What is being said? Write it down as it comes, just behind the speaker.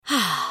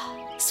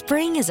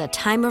Spring is a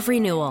time of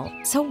renewal,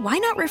 so why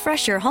not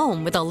refresh your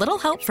home with a little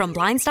help from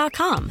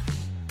Blinds.com?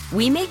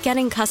 We make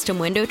getting custom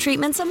window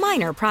treatments a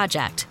minor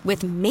project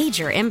with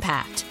major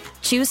impact.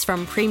 Choose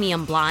from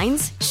premium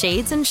blinds,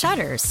 shades, and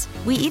shutters.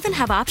 We even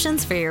have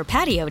options for your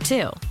patio,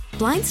 too.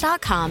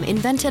 Blinds.com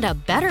invented a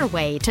better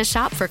way to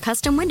shop for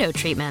custom window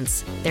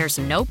treatments. There's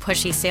no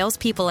pushy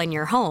salespeople in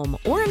your home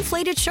or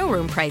inflated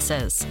showroom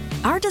prices.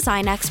 Our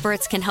design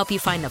experts can help you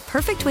find the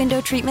perfect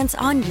window treatments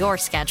on your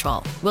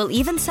schedule. We'll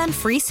even send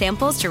free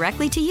samples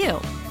directly to you.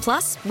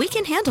 Plus, we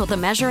can handle the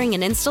measuring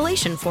and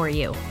installation for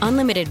you.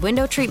 Unlimited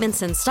window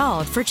treatments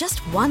installed for just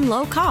one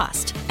low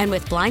cost. And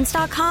with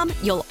Blinds.com,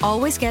 you'll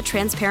always get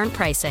transparent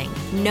pricing.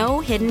 No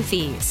hidden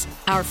fees.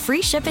 Our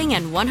free shipping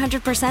and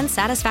 100%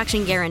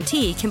 satisfaction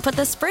guarantee can put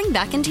the spring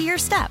back into your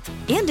step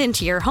and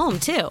into your home,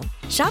 too.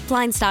 Shop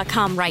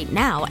Blinds.com right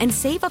now and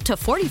save up to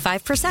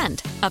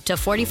 45%. Up to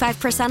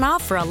 45%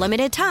 off for a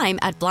limited time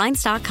at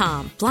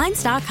Blinds.com.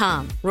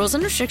 Blinds.com. Rules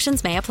and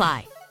restrictions may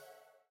apply.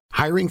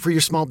 Hiring for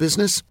your small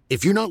business?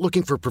 If you're not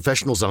looking for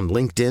professionals on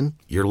LinkedIn,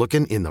 you're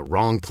looking in the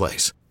wrong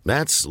place.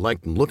 That's like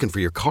looking for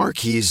your car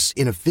keys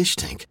in a fish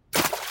tank.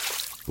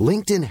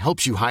 LinkedIn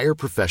helps you hire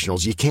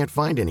professionals you can't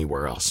find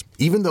anywhere else,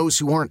 even those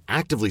who aren't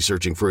actively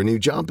searching for a new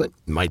job but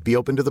might be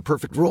open to the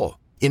perfect role.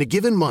 In a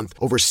given month,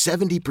 over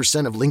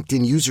 70% of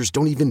LinkedIn users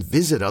don't even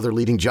visit other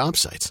leading job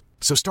sites.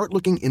 So start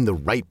looking in the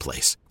right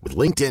place. With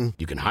LinkedIn,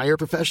 you can hire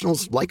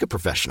professionals like a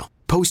professional.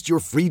 Post your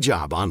free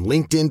job on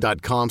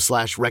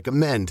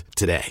linkedin.com/recommend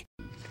today.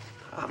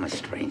 I'm a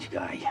strange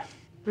guy.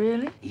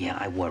 Really? Yeah,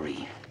 I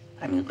worry.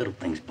 I mean, little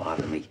things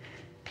bother me.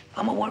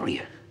 I'm a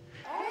worrier.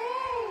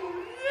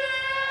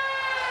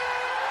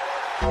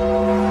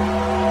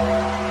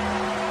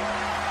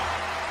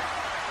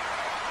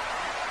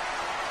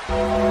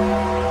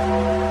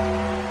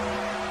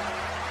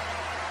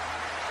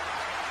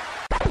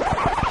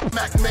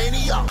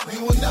 Macmania,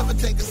 you will never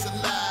take us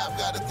alive.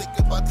 Gotta think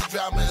about the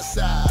drama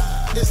inside.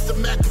 It's the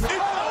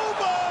Macmania.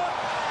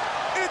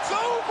 It's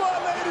over,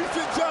 ladies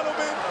and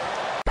gentlemen.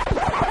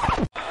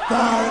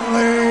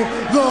 Finally,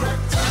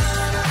 the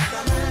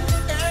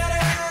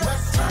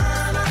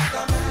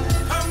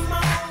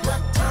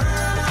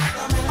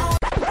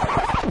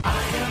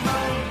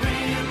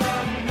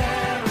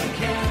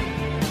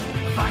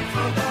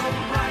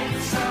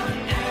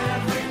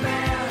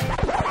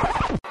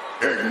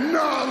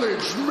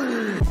acknowledge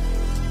me.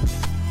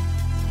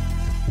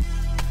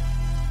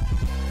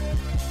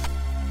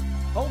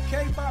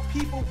 Okay, my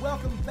people,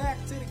 welcome back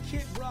to the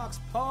Kid Rocks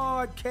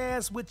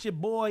podcast with your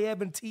boy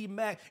Evan T.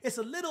 Mac. It's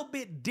a little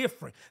bit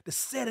different. The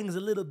setting's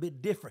a little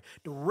bit different.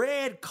 The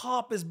red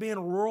carpet's being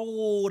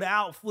rolled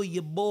out for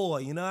your boy,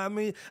 you know what I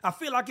mean? I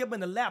feel like I'm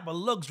in the lap of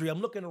luxury. I'm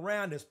looking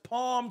around, there's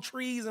palm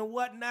trees and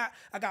whatnot.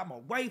 I got my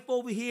wife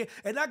over here,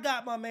 and I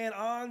got my man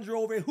Andre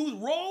over here who's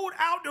rolled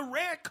out the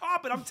red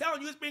carpet. I'm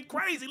telling you, it's been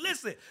crazy.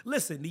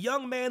 Listen, the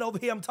young man over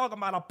here I'm talking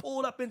about, I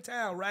pulled up in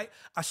town, right?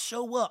 I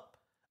show up,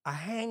 I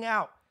hang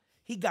out.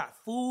 He got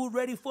food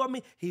ready for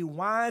me. He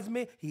wines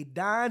me. He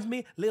dines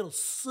me. Little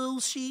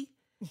sushi.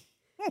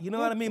 You know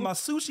what I mean? My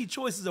sushi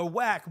choices are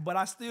whack, but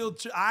I still,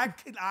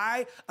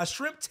 a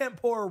shrimp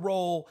tempura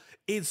roll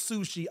is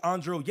sushi.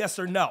 Andrew, yes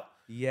or no?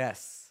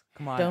 Yes.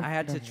 Come on, I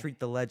had to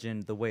treat the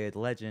legend the way a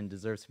legend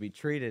deserves to be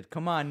treated.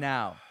 Come on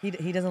now. He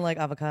doesn't like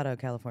avocado,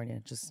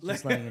 California. Just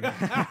letting you know.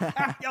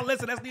 Yo,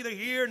 listen, that's neither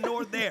here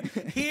nor there.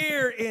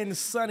 Here in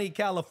sunny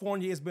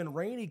California, it's been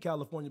rainy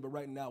California, but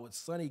right now it's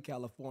sunny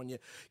California.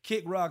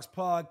 Kick Rocks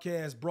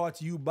podcast brought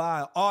to you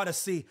by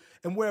Odyssey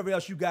and wherever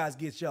else you guys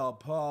get y'all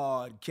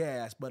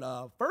podcast.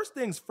 But first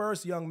things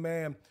first, young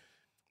man,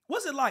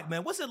 what's it like,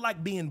 man? What's it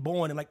like being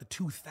born in like the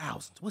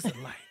 2000s? What's it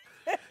like?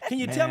 Can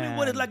you tell me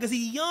what it's like? Is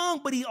he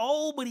young, but he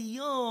old, but he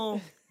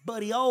young,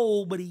 but he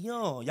old, but he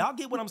young? Y'all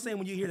get what I'm saying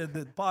when you hear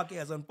the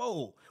podcast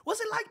unfold.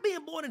 What's it like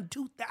being born in the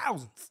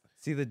 2000s?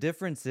 See, the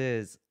difference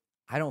is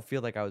I don't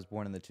feel like I was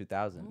born in the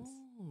 2000s.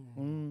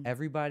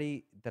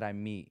 Everybody that I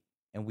meet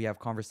and we have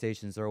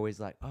conversations, they're always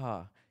like,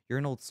 you're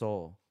an old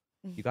soul.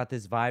 You got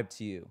this vibe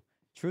to you.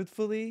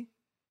 Truthfully,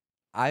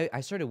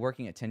 I started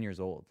working at 10 years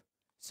old.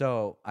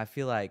 So I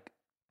feel like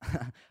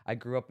I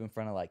grew up in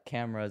front of like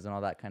cameras and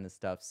all that kind of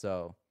stuff.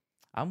 So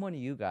I'm one of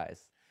you guys.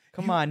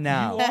 Come on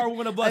now. You are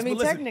one of us. I mean,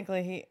 but listen,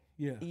 technically,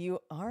 you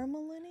are a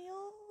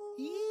millennial?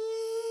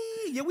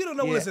 Yeah, we don't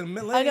know. Yeah. Listen,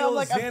 millennial,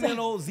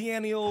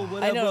 Xennial,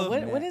 whatever. I know.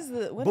 What is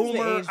the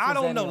Boomer? age for I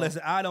don't know. Zennial?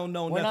 Listen, I don't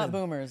know We're nothing. not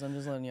boomers. I'm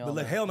just letting y'all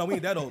know. Hell no, we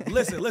ain't that old.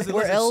 Listen.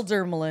 We're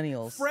elder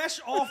millennials. Fresh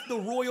off the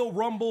Royal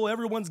Rumble,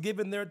 everyone's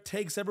giving their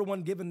takes,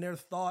 everyone giving their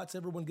thoughts,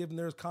 everyone giving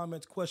their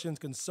comments, questions,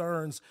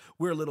 concerns.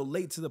 We're a little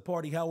late to the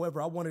party.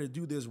 However, I wanted to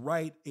do this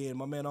right, and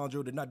my man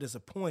Andre did not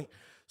disappoint.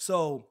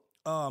 So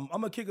I'm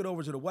gonna kick it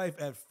over to the wife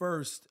at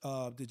first,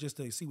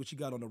 to see what she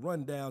got on the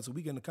rundown, so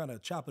we can kind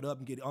of chop it up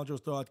and get Andre's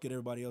thoughts, get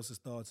everybody else's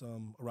thoughts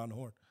around the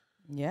horn.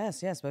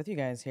 Yes, both you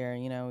guys here.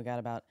 You know, we got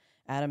about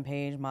Adam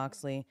Page,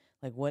 Moxley.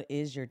 Like, what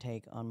is your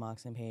take on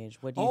Mox and Page?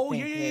 What do you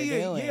think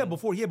they're doing?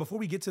 Before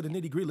we get to the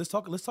nitty gritty, let's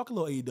talk a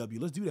little AEW.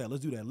 Let's do that.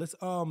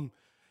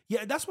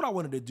 Yeah, that's what I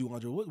wanted to do,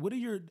 Andre. What are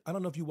your? I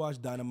don't know if you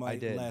watched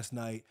Dynamite last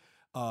night.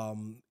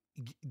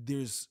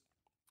 There's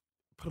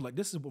put it like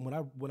this is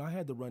when I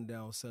had the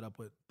rundown set up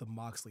with the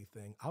Moxley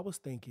thing. I was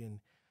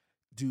thinking,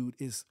 dude,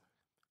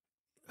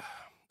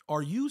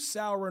 are you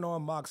souring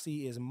on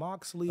Moxley? Is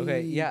Moxley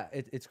Okay, yeah,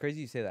 it's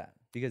crazy you say that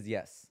because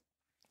yes,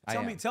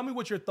 Tell me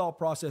what your thought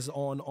process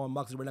on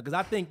Moxley right now, because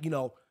I think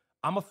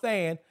I'm a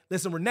fan.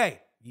 Listen, Renee,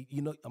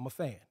 you know I'm a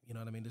fan. You know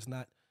what I mean? It's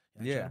not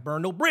trying to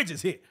burn no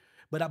bridges here.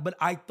 But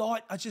I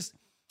thought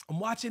I'm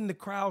watching the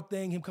crowd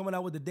thing. Him coming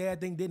out with the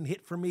dad thing didn't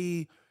hit for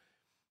me.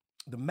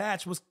 The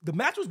match was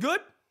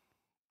good,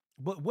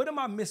 but what am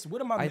I missing?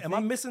 Am I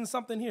missing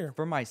something here?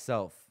 For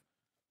myself,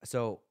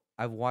 so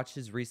I've watched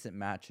his recent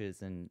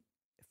matches, and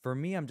for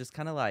me, I'm just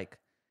kind of like,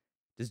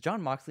 does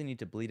Jon Moxley need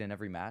to bleed in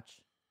every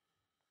match?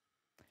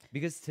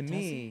 Because to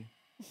me,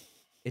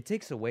 it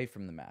takes away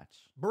from the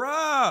match.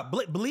 Bruh,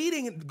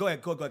 bleeding. Go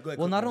ahead.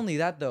 Well, not only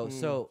that though.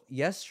 So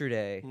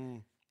yesterday,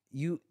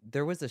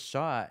 there was a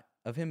shot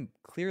of him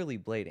clearly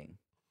blading.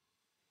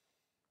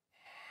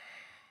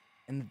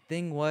 And the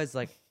thing was,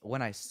 like,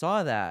 when I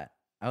saw that,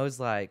 I was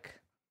like,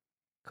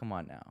 come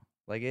on now.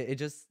 Like, it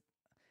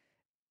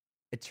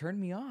turned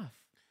me off.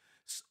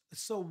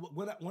 So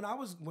when I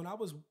was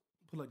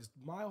like this,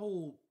 my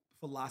whole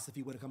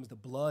philosophy when it comes to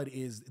blood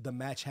is the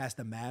match has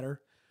to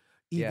matter.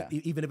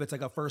 Even if it's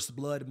like a first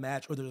blood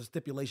match or there's a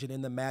stipulation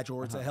in the match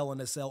or it's a Hell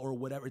in a Cell or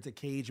whatever, it's a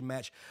cage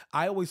match.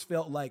 I always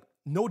felt like,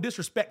 no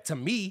disrespect to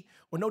me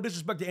or no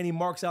disrespect to any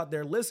marks out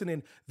there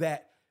listening,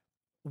 that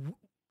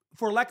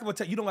for lack of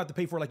a you don't have to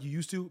pay for it like you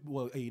used to.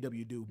 Well,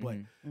 AEW do, but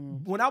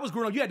when I was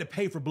growing up, you had to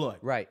pay for blood.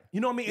 Right.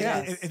 You know what I mean?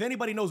 Yes. If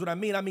anybody knows what I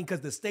mean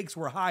because the stakes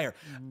were higher.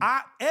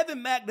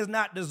 Evan Mack does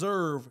not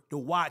deserve to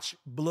watch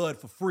blood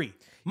for free.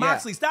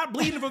 Moxley, stop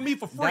bleeding for me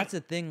for free. That's the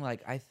thing.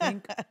 Like, I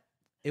think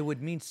it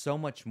would mean so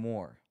much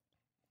more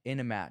in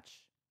a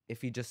match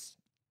if he just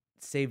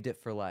saved it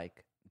for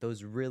like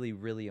those really,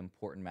 really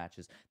important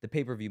matches, the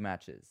pay-per-view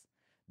matches,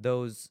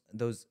 those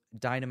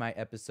Dynamite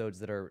episodes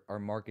that are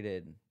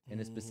marketed in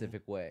a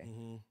specific way.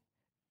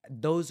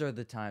 Those are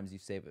the times you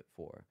save it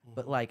for.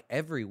 But like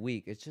every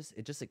week, it's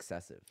just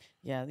excessive.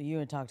 Yeah, you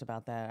had talked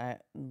about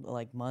that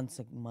like months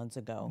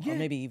ago, or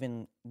maybe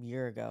even a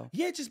year ago.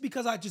 Yeah, just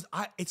because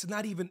it's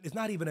not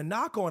even a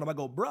knock on him. I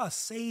go, bruh,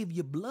 save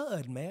your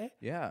blood, man.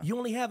 Yeah, you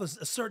only have a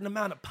certain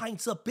amount of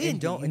pints up in.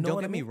 And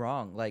don't get me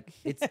wrong, like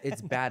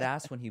it's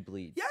badass when he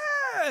bleeds.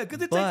 Yeah,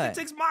 because it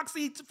takes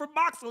Moxley for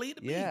Moxley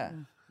to be. Yeah,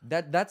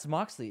 that's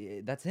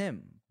Moxley. That's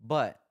him.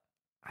 But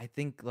I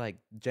think, like,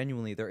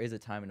 genuinely, there is a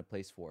time and a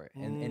place for it.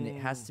 And it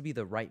has to be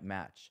the right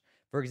match.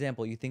 For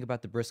example, you think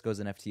about the Briscoes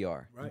and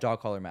FTR, the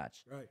dog collar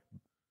match. Right.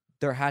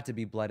 There had to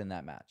be blood in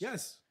that match.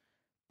 Yes.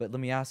 But let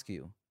me ask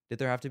you, did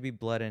there have to be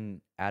blood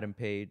in Adam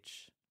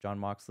Page, Jon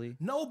Moxley?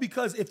 No,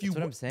 because if you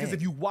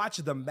watch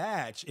the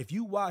match,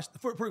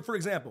 for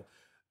example,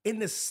 in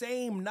the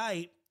same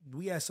night,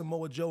 we had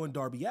Samoa Joe and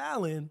Darby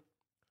Allin,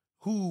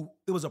 who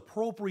it was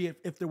appropriate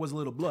if there was a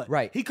little blood.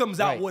 Right. He comes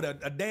out with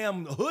a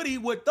damn hoodie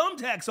with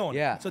thumbtacks on it.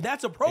 Yeah. So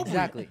that's appropriate.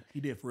 Exactly.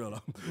 He did for real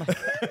though.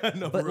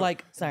 No, but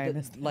like, sorry, I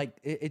missed like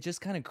it's just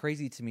kind of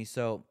crazy to me.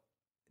 So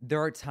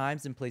there are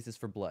times and places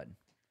for blood,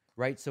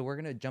 right? So we're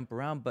gonna jump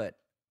around, but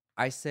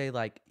I say,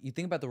 like, you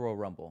think about the Royal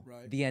Rumble,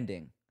 the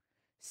ending,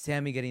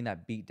 Sammy getting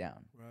that beat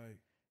down. Right.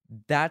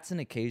 That's an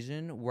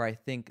occasion where I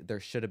think there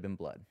should have been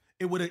blood.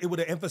 It would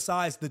have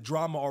emphasized the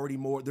drama already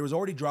more. There was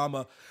already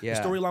drama. Yeah.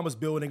 The storyline was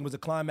building. It was a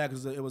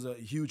climax. It was a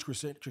huge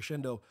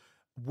crescendo.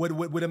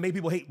 Would have made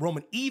people hate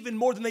Roman even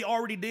more than they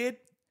already did?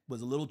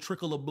 Was a little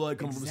trickle of blood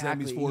coming from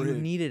Sammy's forehead.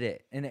 You needed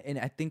it. And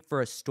I think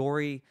for a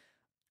story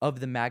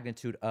of the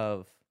magnitude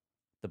of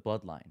the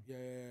bloodline. Yeah.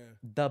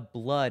 The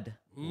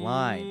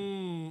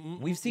bloodline.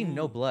 We've seen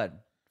no blood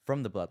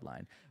from the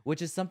bloodline,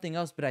 which is something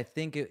else. But I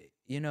think,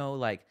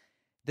 like,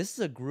 this is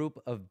a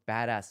group of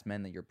badass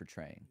men that you're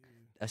portraying.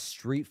 A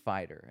street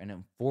fighter, an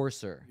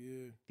enforcer,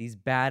 these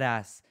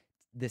badass,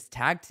 this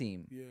tag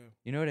team. Yeah.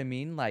 You know what I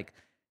mean? Like,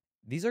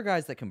 these are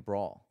guys that can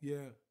brawl. Yeah.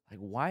 Like,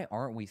 why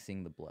aren't we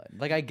seeing the blood?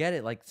 Like, I get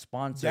it, like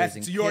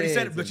sponsors. So you already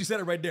said it, but you said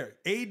it right there.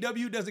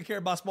 AEW doesn't care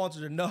about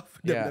sponsors enough.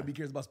 Yeah. WWE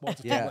cares about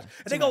sponsors too much.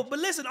 And they go, but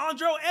listen,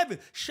 Andre Evan,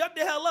 shut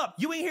the hell up.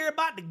 You ain't hear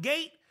about the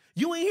gate.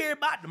 You ain't hear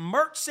about the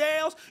merch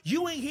sales.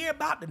 You ain't hear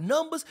about the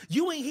numbers.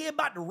 You ain't hear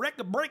about the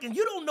record breaking.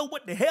 You don't know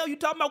what the hell you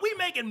talking about. We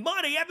making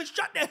money, Evan.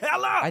 Shut the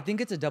hell up. I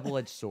think it's a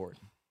double-edged sword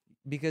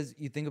because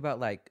you think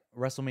about, like,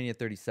 WrestleMania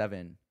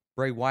 37,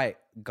 Bray Wyatt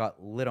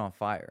got lit on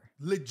fire.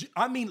 Legit.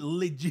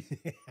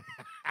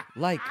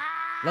 like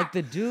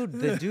the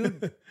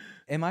dude.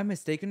 Am I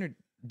mistaken, or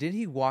did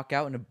he walk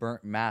out in a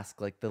burnt mask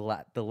like the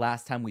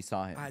last time we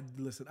saw him? I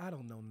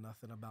don't know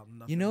nothing about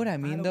nothing. You know what I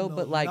mean, though?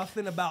 But like,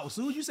 nothing about. As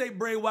soon as you say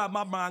Bray Wyatt,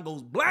 my mind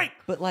goes blank.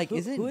 But like,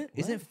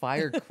 isn't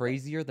fire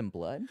crazier than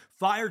blood?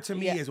 Fire to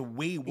me is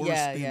way worse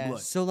than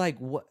blood. So like,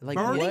 what? Like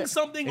burning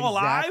something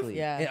alive?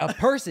 Yeah, a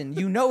person.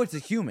 You know, it's a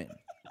human.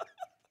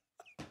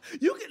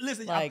 You can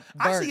listen. Like,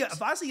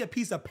 if I see a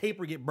piece of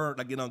paper get burnt,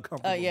 I get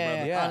uncomfortable.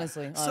 Yeah.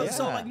 Honestly. So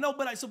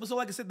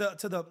like I said,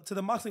 to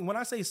the Moxley. When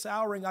I say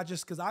souring,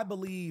 because I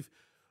believe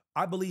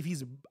I believe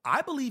he's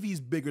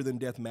bigger than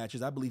death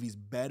matches. I believe he's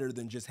better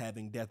than just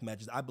having death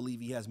matches. I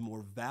believe he has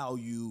more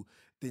value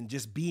than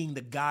just being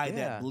the guy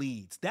that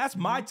bleeds. That's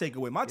my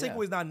takeaway. My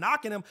takeaway is not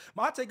knocking him.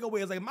 My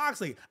takeaway is like,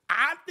 Moxley,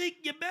 I think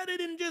you're better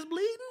than just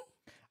bleeding.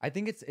 I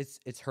think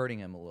it's hurting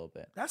him a little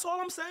bit. That's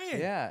all I'm saying.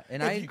 Yeah,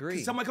 and I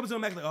agree. Somebody comes to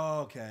him and like,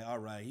 oh, okay, all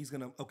right, he's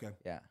gonna, okay.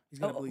 Yeah. He's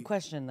gonna bleed.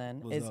 Question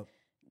then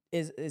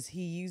is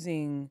he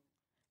using?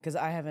 Because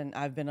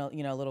I've been a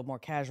little more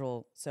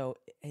casual. So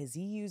is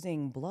he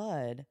using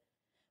blood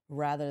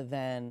rather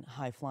than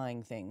high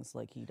flying things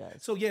like he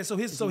does?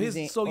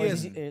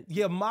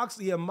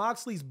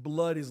 Moxley's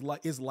blood is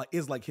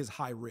like his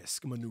high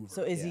risk maneuver.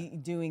 So is he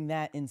doing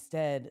that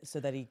instead so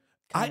that he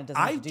kind of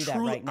doesn't have to do that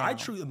right now?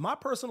 My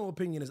personal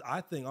opinion is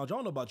I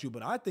don't know about you,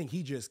 but I think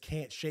he just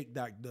can't shake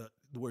that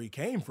where he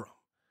came from.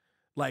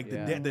 Like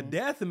the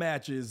death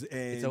matches,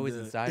 and it's always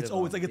inside. It's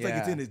always like it's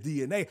in his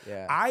DNA.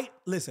 Yeah.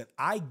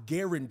 I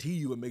guarantee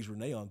you, it makes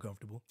Renee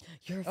uncomfortable.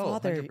 You're a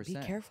father. 100%. Be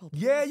careful.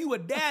 Yeah, you a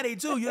daddy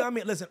too. You know what I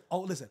mean?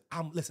 Listen.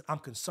 I'm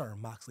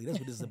concerned, Moxley. That's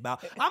what this is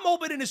about. I'm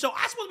opening the show.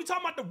 I'm supposed to be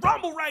talking about the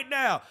Rumble right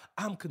now.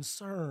 I'm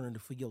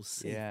concerned for your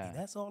safety. Yeah.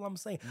 That's all I'm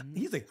saying.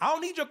 He's like, I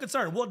don't need your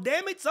concern. Well,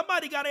 damn it,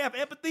 somebody gotta have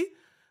empathy.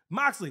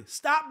 Moxley,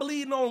 stop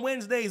bleeding on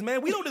Wednesdays,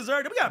 man. We don't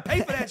deserve it. We gotta pay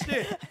for that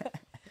shit.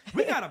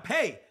 We gotta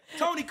pay.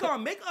 Tony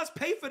Khan, make us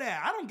pay for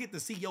that. I don't get to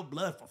see your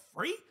blood for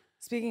free.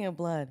 Speaking of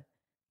blood,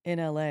 in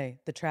LA,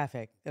 the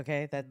traffic,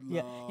 okay?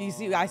 I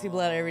see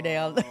blood every day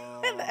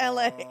in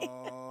LA.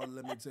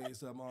 Let me tell you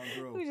something,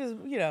 Andrew. We just,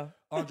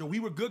 Andrew, we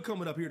were good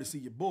coming up here to see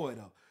your boy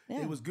though.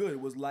 Yeah. It was good. It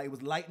was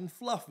light and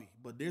fluffy.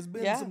 But there's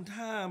been some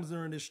times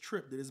during this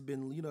trip that it's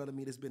been, you know what I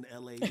mean? It's been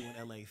LA doing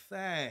LA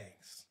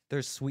things.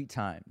 There's sweet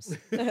times.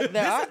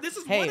 This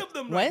is one of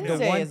them. Right the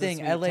now. one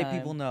thing LA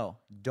people know: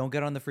 don't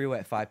get on the freeway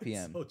at 5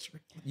 p.m. So true.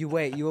 You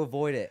wait. You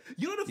avoid it.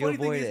 You know the funny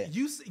thing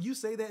is, you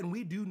say that, and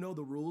we do know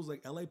the rules.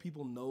 Like LA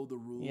people know the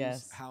rules.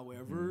 Yes.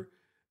 However,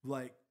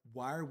 like,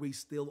 why are we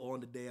still on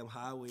the damn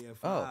highway at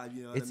 5?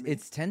 You know what I mean?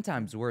 It's 10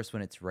 times worse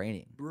when it's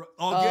raining. Because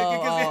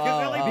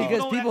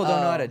people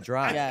don't know how to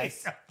drive.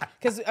 Yes.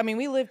 Because,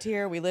 we lived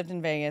here. We lived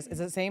in Vegas. It's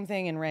the same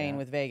thing in rain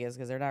with Vegas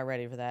because they're not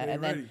ready for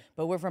that.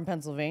 But we're from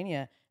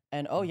Pennsylvania.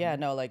 And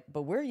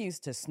but we're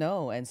used to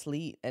snow and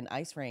sleet and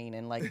ice rain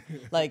and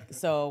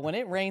so when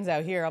it rains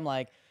out here, I'm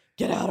like,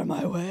 get out of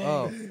my way.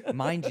 Oh,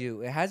 mind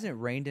you, it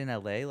hasn't rained in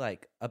LA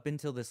like up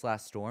until this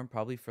last storm,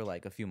 probably for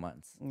like a few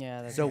months.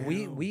 Yeah. So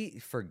we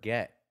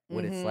forget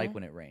what it's like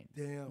when it rains.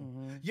 Damn.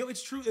 Mm-hmm. Yo,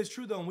 it's true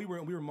though. And we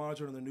were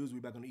monitoring the news. We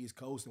were back on the East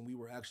Coast, and we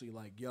were actually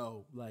like,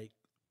 yo,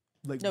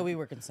 no, we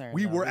were concerned.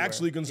 We were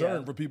actually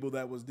concerned for people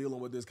that was dealing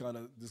with this kind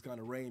of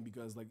rain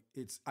because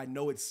I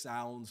know it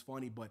sounds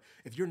funny, but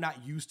if you're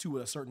not used to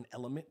a certain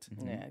element,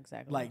 yeah,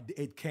 exactly. Like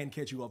it can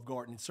catch you off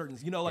guard in certain,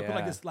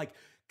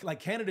 like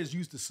Canada's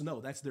used to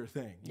snow. That's their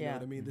thing. You know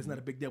what I mean? That's not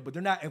a big deal. But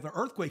they're not. If an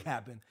earthquake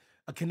happened,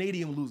 a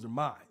Canadian would lose their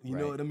mind. You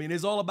know what I mean?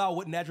 It's all about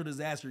what natural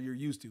disaster you're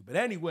used to. But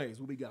anyways,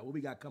 what we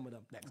got coming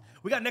up next?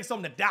 We got next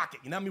on the docket.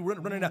 You know what I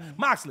mean? Running down.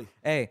 Moxley,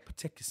 hey,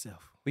 protect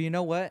yourself. But you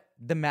know what?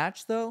 The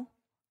match though,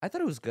 I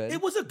thought it was good.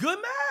 It was a good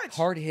match.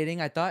 Hard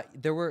hitting. I thought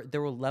there were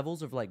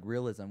levels of like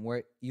realism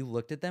where you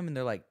looked at them and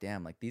they're like,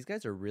 damn, like these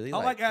guys are really I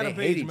like Adam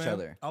Page, hate man. each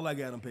other. I like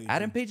Adam Page.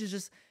 Adam Page is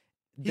just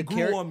he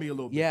grew on me a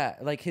little bit. Yeah,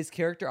 like his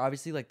character,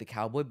 obviously like the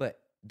cowboy, but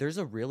there's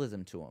a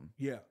realism to him.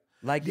 Yeah.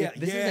 Like this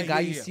is a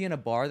guy you see in a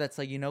bar that's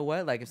like, you know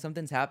what? Like if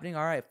something's happening,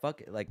 all right, fuck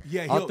it. Like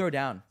I'll throw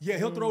down. Yeah,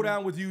 he'll throw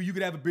down with you. You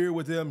could have a beer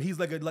with him. He's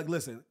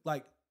listen,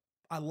 like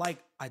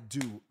I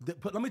do.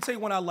 But let me tell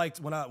you when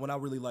I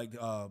really liked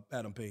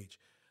Adam Page.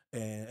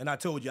 And I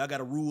told you I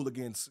got a rule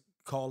against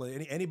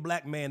calling any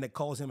black man that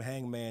calls him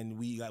Hangman.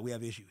 We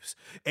have issues.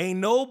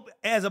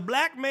 As a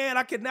black man,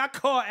 I could not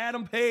call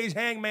Adam Page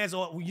Hangman.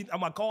 So I'm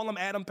gonna call him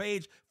Adam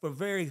Page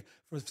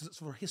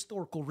for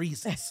historical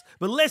reasons.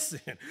 But listen,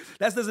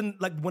 that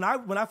doesn't like when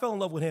I fell in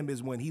love with him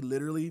is when he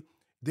literally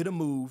did a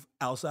move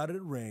outside of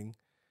the ring.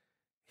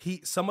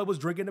 Somebody was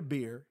drinking a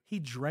beer. He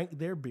drank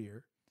their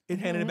beer and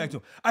handed it back to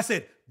him. I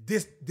said,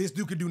 this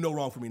dude could do no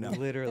wrong for me now.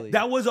 Literally,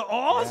 that was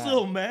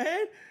awesome,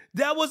 man.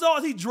 That was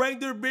awesome. He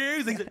drank their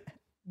beers. He said,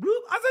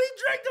 I said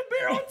he drank the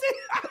beer on TV.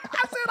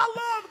 I said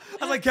I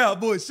was like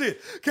cowboy shit.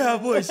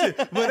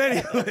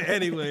 But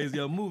anyways,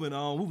 moving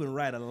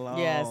right along.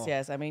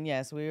 Yes. I mean,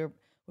 yes, we're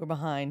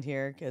behind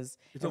here because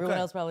everyone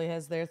else probably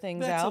has their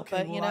things out.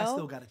 Okay. But I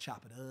still gotta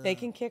chop it up. They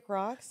can kick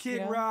rocks.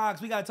 Rocks.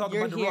 We gotta talk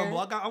about the Rumble.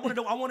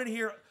 I wanted to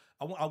hear.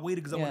 I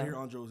waited because I want to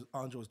hear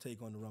Andre's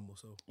take on the Rumble.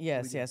 So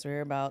yes, we're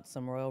here about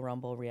some Royal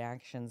Rumble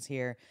reactions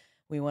here.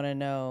 We want to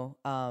know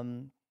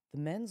the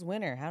men's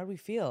winner. How do we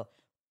feel?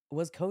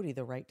 Was Cody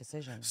the right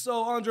decision?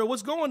 So, Andre,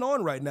 what's going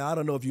on right now? I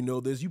don't know if you know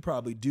this. You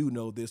probably do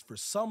know this. For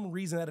some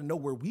reason, out of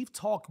nowhere, we've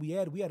talked. We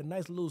had a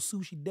nice little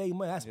sushi day.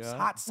 Man, that's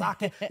hot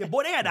sake. Yeah,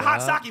 boy, they had the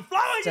hot sake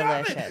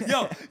flowing. Delicious.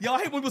 Yo,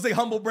 I hate when people say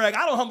humble brag.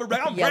 I don't humble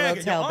brag. I'm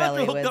bragging. Yo,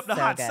 Andre hooked up the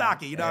hot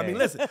sake. You know what I mean?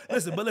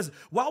 Listen.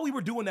 While we were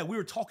doing that, we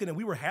were talking and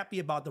we were happy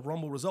about the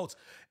Rumble results.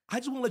 I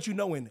just want to let you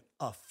know, in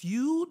a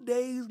few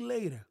days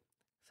later,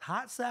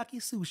 hot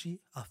sake sushi,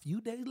 a few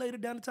days later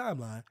down the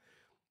timeline,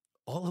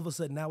 all of a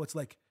sudden now it's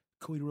like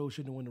Cody Rhodes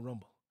shouldn't win the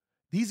Rumble.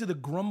 These are the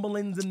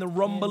grumblings and the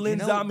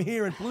rumblings I'm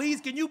hearing.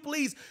 Can you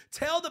please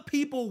tell the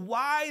people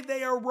why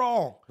they are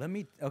wrong? Let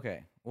me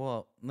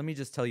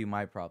just tell you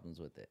my problems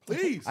with it.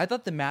 Please. I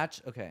thought the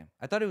match,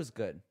 I thought it was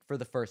good for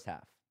the first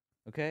half,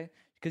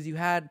 because you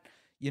had,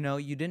 you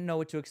didn't know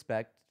what to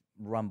expect,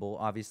 Rumble,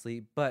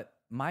 obviously, but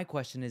my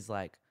question is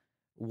like,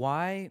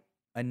 why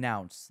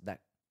announce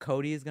that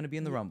Cody is going to be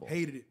in the Rumble?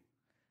 Hated it.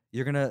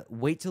 You're going to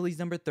wait till he's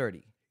number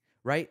 30,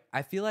 right?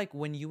 I feel like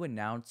when you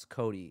announce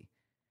Cody,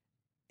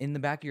 in the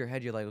back of your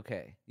head, you're like,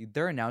 okay,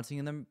 they're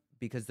announcing them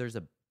because there's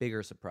a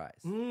bigger surprise.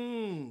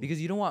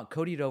 Because you don't want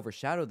Cody to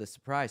overshadow the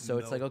surprise. So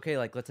it's like, okay,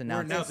 like let's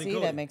announce it. See,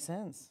 that makes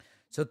sense.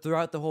 So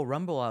throughout the whole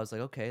Rumble, I was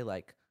like, okay,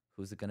 like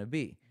who's it gonna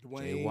be?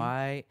 Jay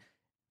White,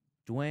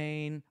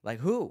 Dwayne, like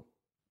who?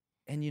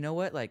 And you know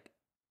what? Like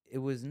it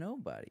was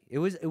nobody. It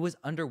was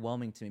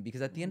underwhelming to me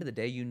because at the end of the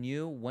day, you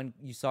knew when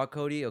you saw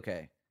Cody,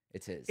 okay,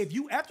 it's his.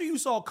 After you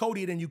saw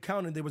Cody, then you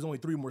counted there was only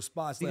 3 more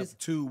spots left,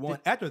 2, 1.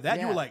 After that,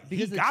 you were like,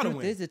 he gotta win. Because the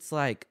truth is, it's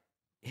like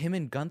him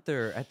and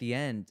Gunther at the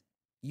end.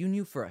 You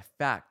knew for a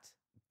fact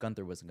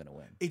Gunther wasn't gonna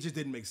win. It just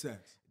didn't make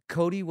sense.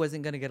 Cody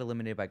wasn't gonna get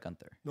eliminated by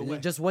Gunther. No way.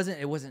 It just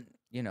wasn't. It wasn't.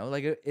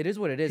 Like it is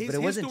what it is. But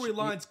it wasn't. His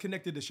storyline's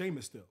connected to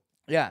Sheamus still.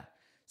 Yeah.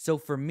 So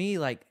for me,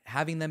 like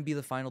having them be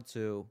the final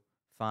 2,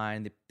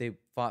 fine. They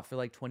fought for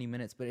like 20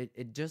 minutes, but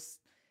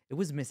it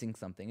was missing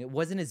something. It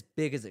wasn't as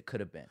big as it could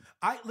have been.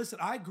 I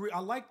agree. I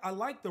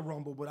like the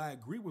Rumble, but I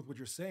agree with what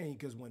you're saying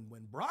because when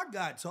Brock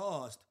got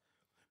tossed,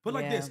 but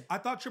like this, I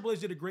thought Triple H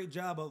did a great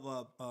job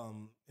of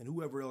and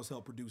whoever else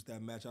helped produce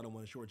that match. I don't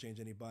want to shortchange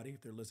anybody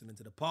if they're listening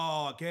to the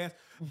podcast,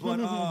 but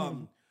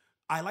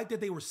I like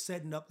that they were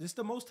setting up. This is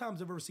the most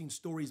times I've ever seen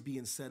stories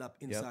being set up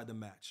inside the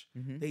match.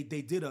 They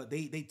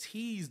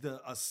teased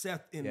a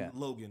Seth and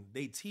Logan.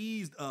 They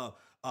teased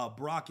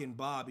Brock and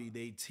Bobby.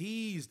 They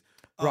teased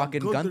Brock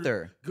and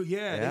Gunther.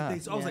 Yeah.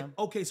 I was like,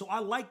 okay, so I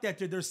like that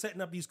they're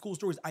setting up these cool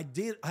stories. I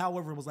did,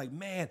 however, was like,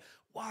 man,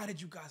 why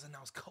did you guys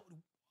announce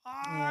Cody?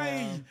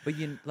 Why?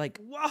 Yeah. But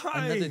why?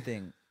 Another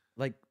thing,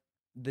 like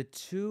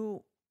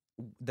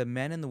the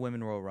men and the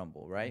women Royal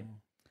Rumble, right?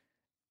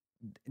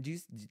 Do you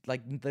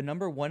like the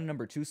number 1 and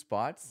number 2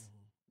 spots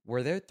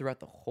were there throughout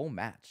the whole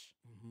match?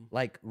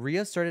 Like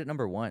Rhea started at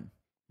number 1.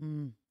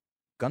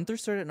 Gunther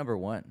started at number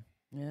 1.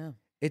 Yeah.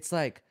 It's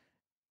like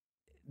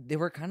they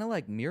were kind of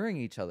like mirroring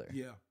each other.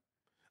 Yeah.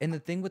 And the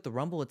thing with the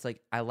Rumble, it's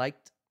like I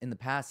liked in the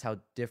past how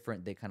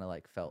different they kind of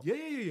like felt.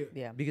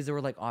 Yeah. Because they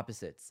were like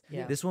opposites.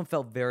 Yeah. This one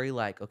felt very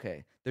like,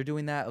 okay, they're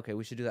doing that. Okay,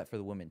 we should do that for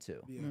the women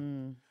too.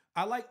 Yeah.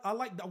 I like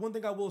one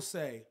thing I will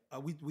say.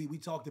 We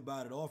talked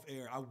about it off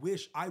air.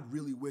 I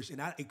really wish,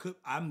 and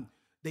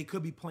they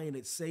could be playing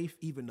it safe,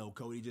 even though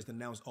Cody just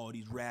announced all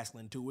these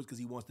wrestling tours because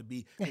he wants to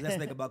be. That's the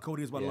thing about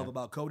Cody is what I love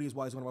about Cody is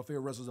why he's one of my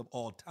favorite wrestlers of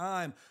all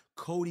time.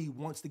 Cody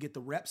wants to get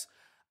the reps.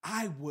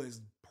 I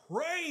was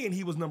praying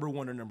he was number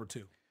 1 or number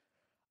 2.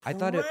 I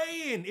thought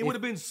it would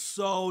have been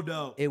so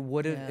dope. It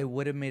would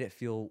have made it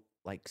feel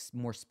like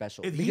more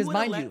special If he because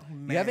would've mind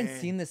you haven't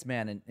seen this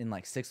man in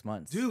like 6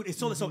 months, dude. It's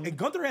so and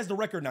Gunther has the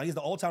record now. He's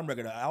the all-time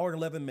record, 1 hour and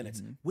 11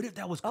 minutes. What if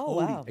that was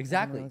Cody? Wow.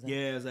 Exactly.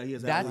 Yeah, he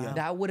is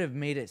that would have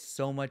made it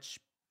so much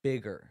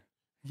bigger.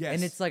 Yes,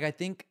 and it's like I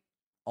think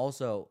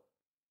also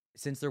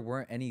since there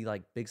weren't any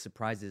like big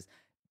surprises,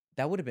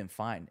 that would have been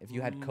fine if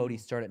you had Cody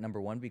start at number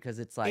 1 because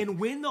it's like and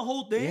win the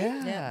whole thing.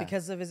 Yeah,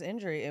 because of his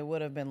injury, it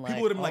would have been like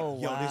people would have been oh,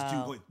 like, "Yo,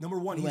 wow. this dude, number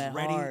 1, He he's went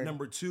ready. hard.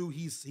 Number 2,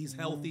 he's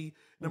healthy.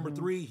 Number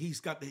 3, he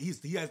has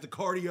the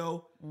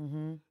cardio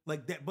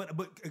like that." But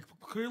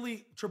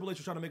clearly, Triple H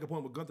was trying to make a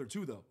point with Gunther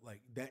too, though.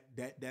 Like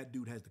that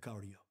dude has the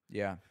cardio.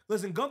 Yeah.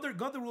 Listen,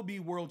 Gunther will be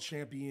world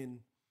champion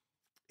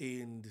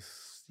in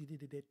 3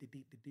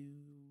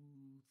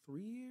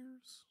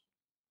 years.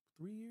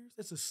 3 years?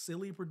 That's a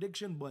silly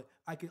prediction, but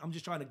I'm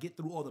just trying to get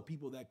through all the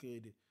people that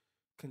could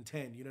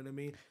contend. You know what I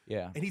mean?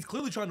 Yeah. And he's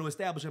clearly trying to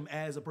establish him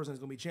as a person that's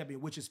going to be champion,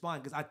 which is fine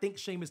because I think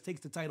Sheamus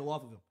takes the title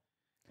off of him.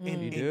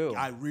 And do.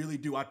 I really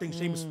do. I think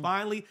Sheamus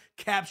finally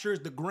captures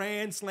the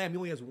Grand Slam. He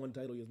only has 1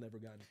 title he has never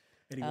gotten.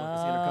 And he won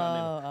the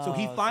Intercontinental. So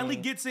he finally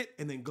gets it,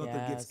 and then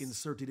Gunther gets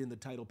inserted in the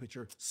title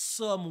picture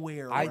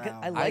somewhere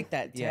around. I like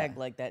that tag,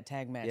 like that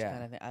tag match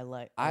kind of thing. I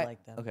like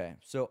that. Okay,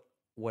 so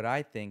what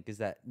I think is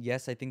that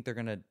yes, I think they're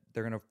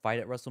gonna fight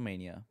at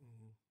WrestleMania,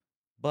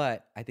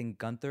 but I think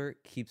Gunther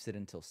keeps it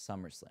until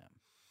SummerSlam.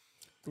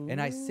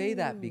 And I say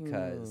that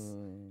because,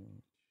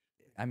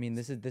 I mean,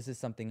 this is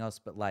something else,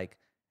 but like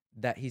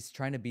that he's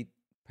trying to beat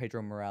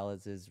Pedro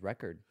Morales'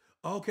 record.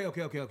 Okay.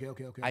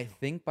 I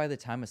think by the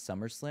time of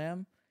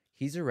SummerSlam,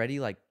 he's already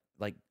like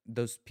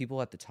those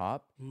people at the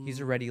top.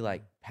 He's already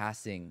like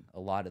passing a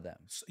lot of them.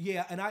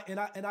 Yeah, and I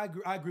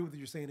agree with what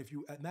you're saying. If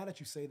you now that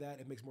you say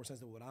that, it makes more sense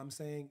than what I'm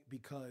saying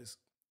because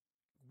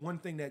one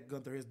thing that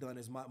Gunther has done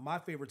is my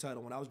favorite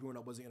title when I was growing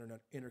up was the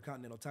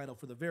Intercontinental title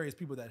for the various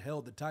people that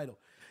held the title,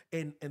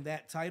 and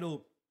that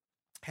title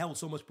held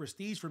so much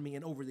prestige for me.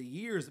 And over the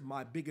years,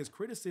 my biggest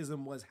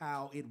criticism was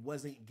how it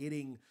wasn't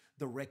getting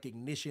the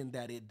recognition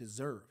that it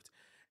deserved.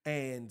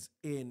 And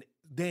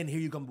then here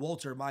you come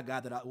Walter, my guy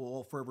that I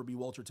will forever be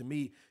Walter to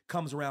me,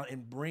 comes around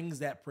and brings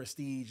that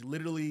prestige,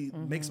 literally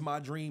makes my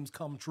dreams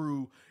come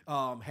true.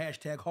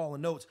 Hashtag Hall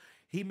and Notes.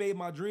 He made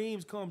my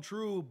dreams come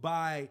true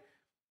by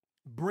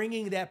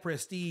bringing that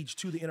prestige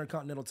to the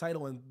Intercontinental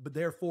title, but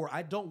therefore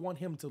I don't want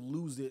him to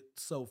lose it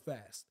so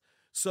fast.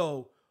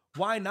 So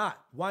why not?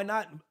 Why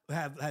not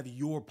have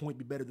your point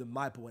be better than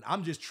my point?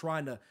 I'm just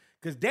trying to,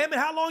 because damn it,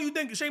 how long you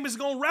think Sheamus is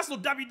gonna wrestle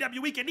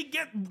WWE? Can he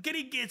get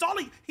all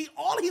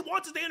he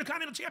wants is the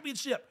Intercontinental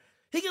Championship.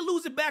 He can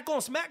lose it back on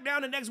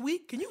SmackDown the next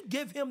week. Can you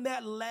give him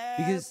that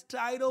last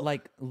title?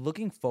 Like,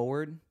 looking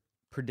forward,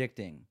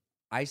 predicting,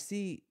 I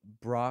see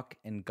Brock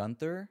and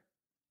Gunther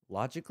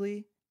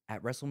logically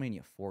at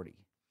WrestleMania 40.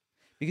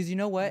 Because you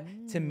know what?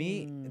 To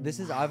me, this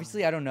is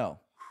obviously, I don't know.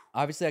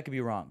 Obviously, I could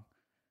be wrong.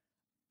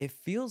 It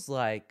feels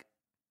like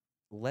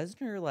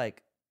Lesnar,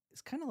 like,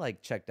 is kind of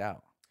like checked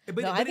out.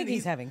 But, I think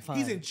he's having fun.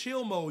 He's in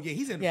chill mode. Yeah,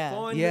 he's in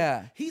fun.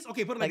 Yeah. He's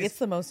okay. Put it like this. it's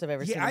the most I've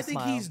ever seen. Yeah, I him think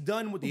smile. he's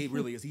done with. He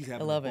really is. He's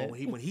having. I love fun.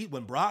 it.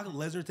 When Brock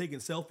Lesnar taking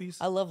selfies.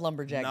 I love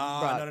lumberjack.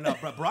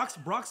 Brock. No.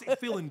 Brock's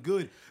feeling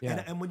good.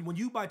 Yeah. And when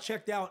you buy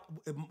checked out,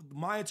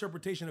 my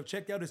interpretation of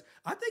checked out is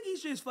I think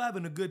he's just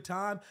having a good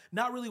time,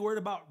 not really worried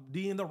about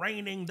being the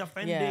reigning,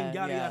 defending,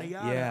 yada yada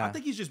yada. Yeah. I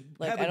think he's just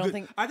Like, having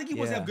good. I think he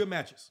wants to have good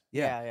matches.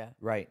 Yeah.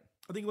 Right.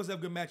 I think he wants to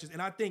have good matches,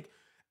 and I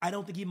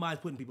don't think he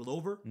minds putting people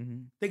over.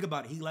 Think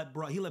about it. He let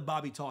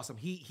Bobby toss him.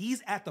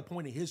 He's at the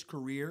point in his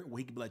career where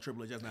he can be like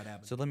Triple H. That's not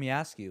happening. So let me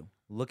ask you,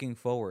 looking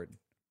forward,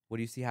 what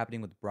do you see happening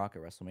with Brock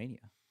at WrestleMania?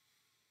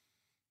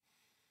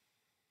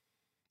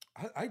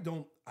 I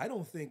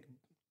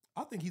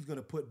think he's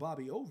gonna put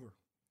Bobby over.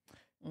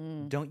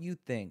 Don't you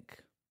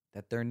think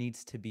that there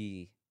needs to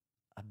be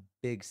a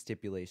big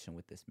stipulation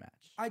with this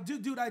match? I do.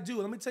 Let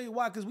me tell you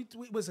why. Because we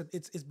listen,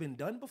 it's been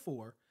done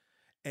before.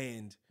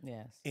 And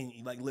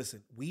like,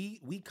 listen,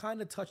 we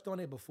kind of touched on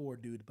it before,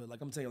 dude. But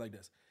like, I'm telling you like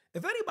this: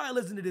 if anybody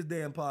listening to this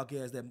damn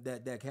podcast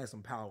that has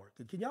some power,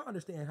 can y'all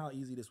understand how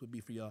easy this would be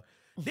for y'all?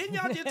 Didn't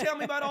y'all just tell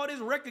me about all this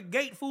record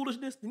gate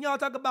foolishness? Then y'all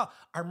talk about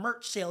our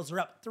merch sales are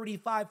up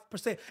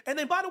 35%. And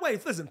then, by the way,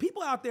 listen,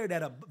 people out there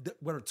that are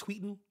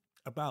tweeting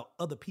about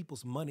other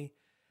people's money.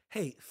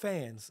 Hey,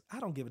 fans,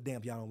 I don't give a damn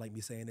if y'all don't like me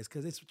saying this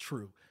because it's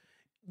true.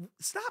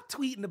 Stop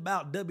tweeting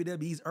about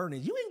WWE's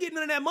earnings. You ain't getting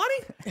none of that money.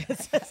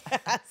 It's just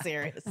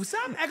serious.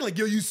 Stop acting like,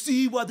 yo, you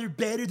see why they're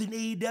better than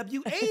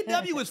AEW?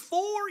 AEW is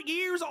 4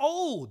 years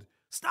old.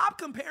 Stop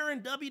comparing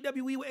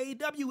WWE with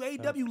AEW.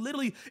 AEW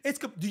literally,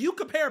 do you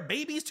compare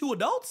babies to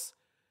adults?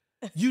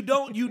 You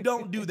don't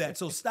do that.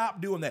 So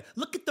stop doing that.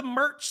 Look at the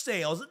merch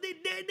sales. They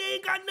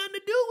ain't got nothing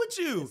to do with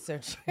you. So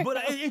true. But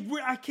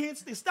I can't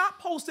stop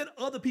posting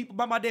other people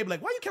by my day.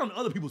 Like, why are you counting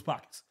other people's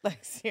pockets?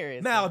 Like,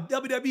 seriously. Now,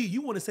 WWE,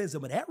 you want to send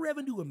some of that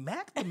revenue in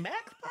Max pocket?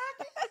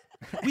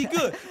 We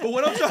good. But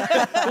what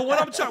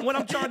I'm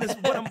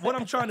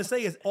trying to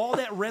say is all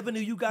that revenue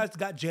you guys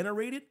got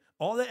generated,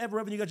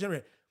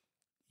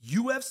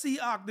 UFC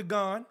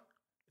Octagon,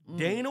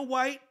 Dana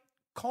White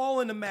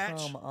calling the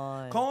match. Come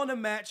on. Calling the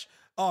match.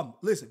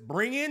 Listen,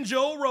 bring in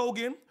Joe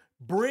Rogan,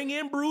 bring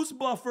in Bruce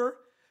Buffer,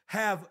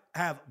 have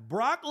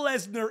Brock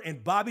Lesnar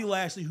and Bobby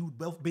Lashley, who've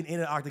both been in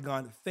an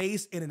Octagon,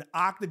 face in an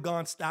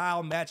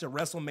Octagon-style match at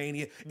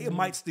WrestleMania. It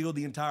might steal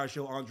the entire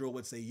show. Andre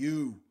would say,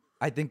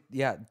 I think,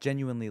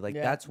 genuinely, like,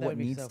 that's that what would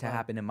be needs so to fun.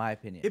 happen, in my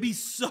opinion. it'd be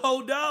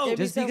so dope. It'd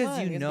be Just so because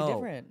fun. you It's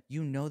different.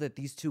 know that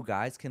these two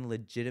guys can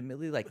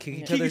legitimately, like, kick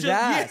each Kick other's each other-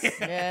 ass.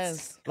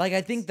 Yes. Like,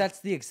 I think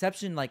that's the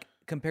exception, like,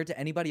 compared to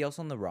anybody else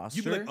on the roster.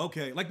 You'd be like,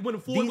 okay. Like when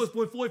Floyd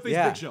faced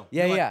Big Show.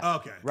 Yeah, You're yeah.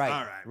 like, okay. Right,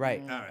 All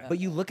right. right. But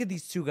you look at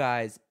these two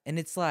guys, and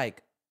it's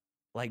like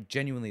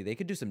genuinely, they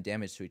could do some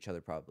damage to each other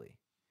probably.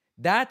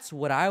 That's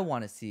what I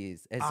want to see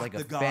as like a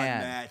Octagon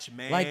fan. match,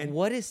 man. Like,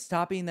 what is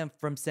stopping them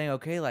from saying,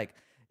 okay, like,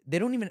 they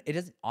don't even, it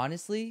doesn't,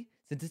 honestly,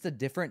 since it's a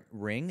different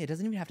ring, it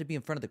doesn't even have to be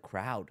in front of the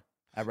crowd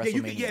at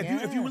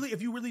WrestleMania.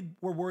 If you really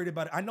were worried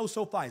about it, I know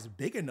SoFi is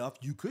big enough.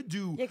 You could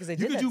do, Yeah, 'cause they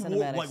you did could that do war,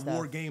 cinematic like stuff.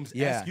 War Games.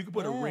 Yeah. You could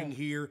put a ring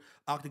here,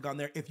 Octagon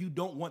there. If you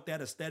don't want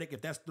that aesthetic,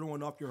 if that's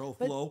throwing off your whole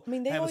But, flow, I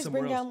mean, they have it always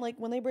somewhere bring else. down, like,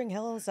 when they bring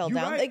Hell in a Cell You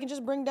down, right. they can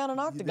just bring down an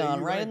octagon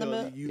You're right in the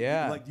though. middle.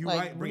 Yeah. Like, you Like,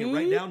 right. Bring it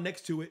right down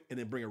next to it and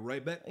then bring it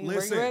right back. You bring it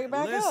Listen. right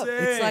back up.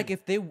 It's like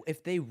if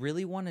they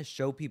really want to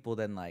show people,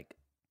 then like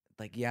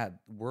yeah,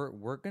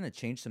 we're gonna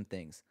change some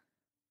things.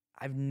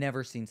 I've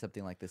never seen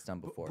something like this done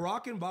before.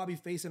 Brock and Bobby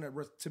facing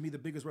to me the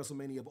biggest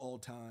WrestleMania of all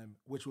time,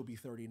 which will be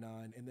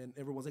 39, and then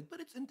everyone's like, but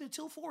it's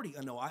until 40.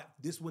 I know.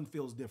 This one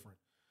feels different.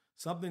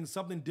 Something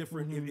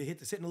different.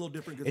 It's hitting a little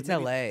different. It's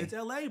LA. It's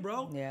LA,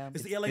 bro. Yeah.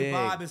 It's the LA big.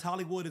 vibe. It's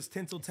Hollywood. It's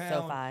Tinseltown.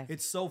 SoFi.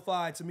 It's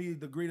SoFi. To me,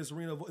 the greatest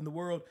arena in the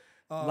world.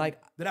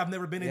 Like, that I've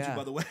never been into, yeah.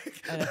 by the way.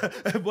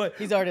 But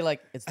He's already like,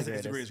 it's I the think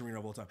it's the greatest. greatest arena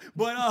of all time.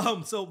 But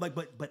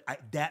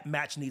that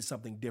match needs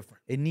something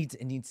different. It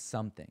needs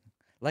something.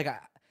 Like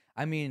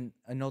I mean,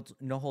 a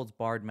no holds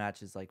barred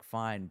match is like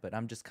fine, but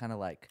I'm just kind of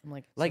like, I'm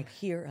like, so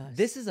hear us.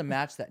 This is a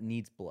match that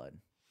needs blood.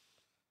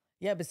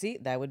 Yeah, but see,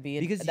 that would be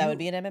Because that would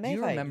be an MMA do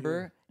you fight.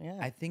 remember? Yeah.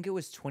 I think it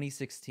was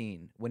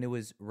 2016 when it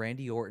was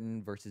Randy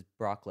Orton versus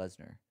Brock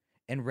Lesnar,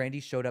 and Randy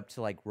showed up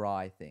to like Raw,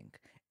 I think,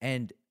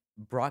 and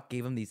Brock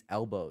gave him these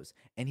elbows,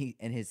 and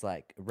his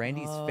like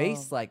Randy's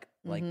face like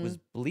was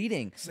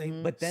bleeding.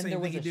 But then there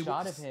was a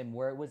shot of him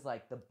where it was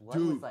like the blood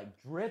was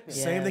like dripping.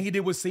 Same thing he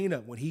did with Cena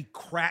when he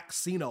cracked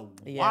Cena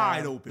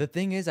wide open. The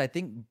thing is, I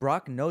think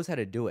Brock knows how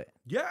to do it.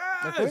 Yes,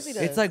 Of course he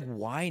does. It's like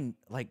why?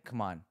 Like,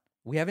 come on.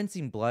 We haven't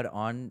seen blood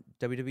on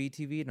WWE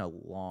TV in a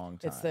long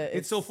time.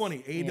 It's so funny.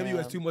 AEW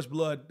has too much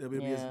blood.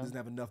 WWE Yeah. doesn't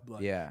have enough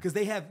blood. Yeah. Because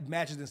they have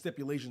matches and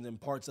stipulations in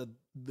parts of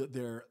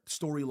their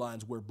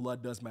storylines where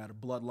blood does matter.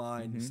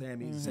 Bloodline,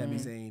 Sami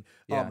Zayn.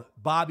 Yeah.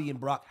 Bobby and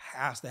Brock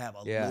has to have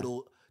a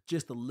little,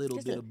 just a little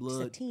Just bit a, of blood.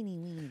 Just a teeny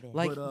weeny bit.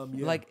 like, But,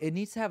 yeah. like it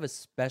needs to have a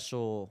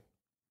special,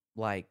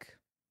 like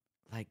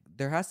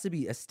there has to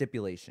be a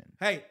stipulation.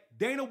 Hey,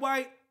 Dana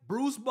White,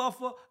 Bruce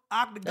Buffer,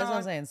 Octagon, That's what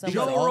I'm saying.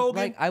 Joe Somebody- Rogan,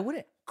 Like I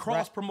wouldn't.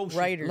 cross promotion.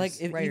 Writers. Like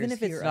even writers,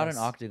 if it's hear not us.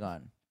 an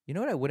octagon, you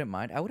know what I wouldn't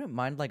mind? I wouldn't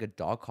mind like a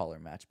dog collar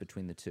match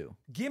between the two.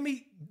 Give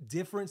me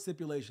different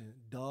stipulation.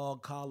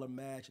 Dog collar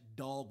match,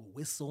 dog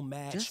whistle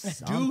match.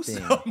 Just Do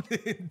something.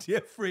 something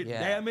different. Yeah.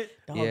 Damn it.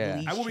 Dog Yeah.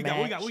 leash Hey, what we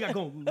got? We got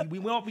going.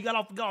 We got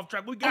off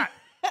track. What we got?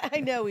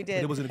 I know we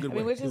did. it was in a good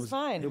way. Which It is was-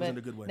 fine. it was but in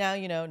a good way.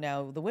 Now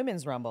now the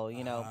women's rumble.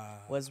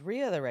 Was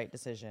Rhea the right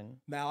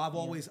decision? Now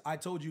I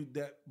told you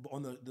that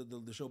on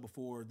the show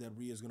before that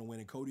Rhea's gonna win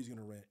and Cody's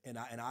gonna win, and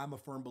I'm a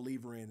firm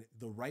believer in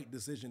the right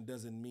decision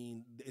doesn't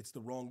mean it's the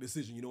wrong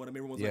decision. You know what I mean?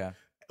 Everyone's like,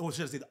 well,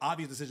 should I say the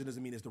obvious decision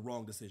doesn't mean it's the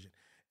wrong decision.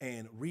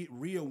 And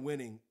Rhea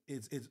winning,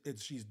 it's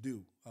she's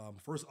due.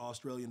 First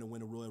Australian to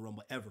win a Royal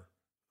Rumble ever,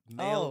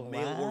 male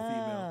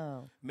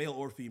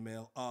or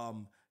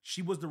female.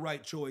 She was the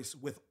right choice.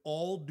 With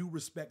all due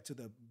respect to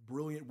the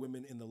brilliant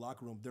women in the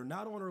locker room, they're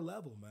not on her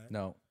level, man.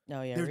 No.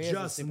 No, yeah, They're Rhea's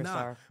just a superstar.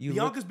 not. You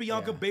Bianca's look-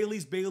 Bianca, yeah.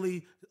 Bailey's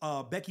Bailey,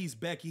 Becky's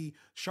Becky.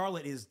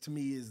 Charlotte is to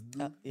me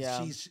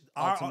she's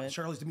ultimate.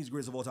 Charlotte's to me is the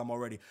greatest of all time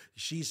already.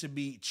 She should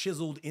be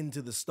chiseled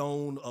into the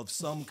stone of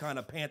some kind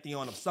of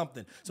pantheon of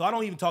something. So I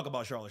don't even talk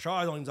about Charlotte.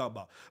 Charlotte I don't even talk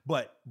about.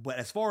 But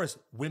as far as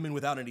women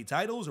without any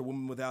titles or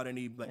women without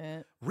any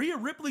Rhea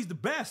Ripley's the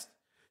best.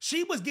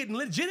 She was getting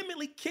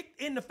legitimately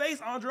kicked in the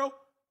face, Andro.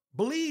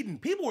 Bleeding.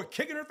 People were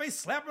kicking her face,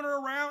 slapping her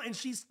around, and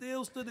she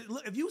still stood.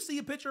 Look, if you see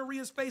a picture of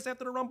Rhea's face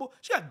after the Rumble,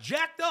 she got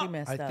jacked up. She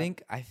messed up.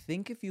 I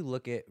think if you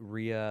look at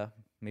Rhea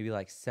maybe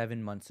like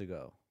 7 months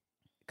ago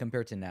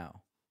compared to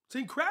now, It's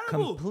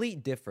incredible.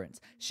 complete difference.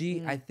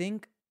 I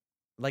think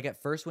like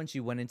at first when she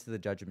went into the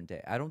Judgment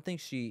Day, I don't think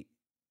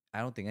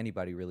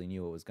anybody really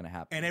knew what was going to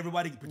happen. And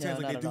everybody pretends No,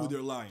 like not they at do. all.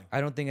 They're lying. I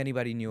don't think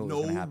anybody knew what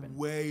was going to happen. No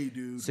way,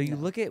 dude. So you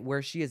look at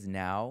where she is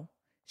now,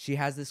 she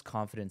has this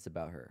confidence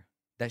about her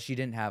that she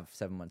didn't have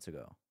 7 months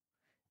ago.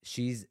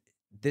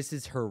 This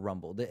is her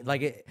Rumble.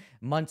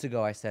 Months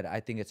ago I said, I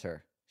think it's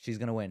her. She's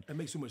going to win. That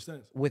makes too much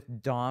sense.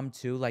 With Dom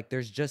too, like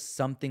there's just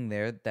something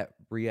there that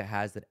Rhea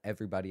has that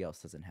everybody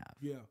else doesn't have.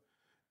 Yeah.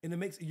 And it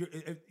makes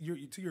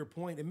to your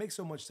point, it makes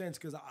so much sense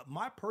because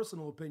my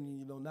personal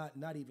opinion,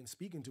 not even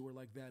speaking to her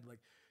like that, like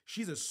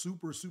she's a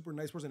super, super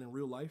nice person in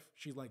real life.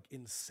 She's like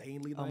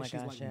insanely nice. Oh my She's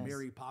gosh, like yes.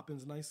 Mary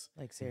Poppins nice.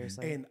 Like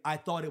seriously. And I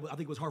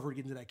think it was hard for her to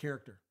get into that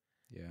character.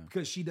 Yeah.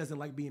 Because she doesn't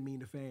like being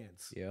mean to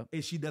fans. Yep.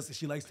 And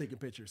she likes taking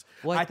pictures.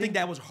 Well, I think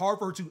that was hard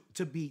for her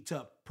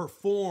to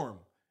perform.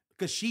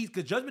 Because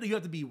Judgment Day, you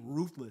have to be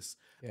ruthless.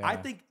 Yeah. I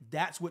think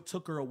that's what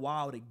took her a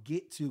while to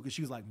get to, because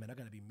she was like, man, I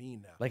gotta be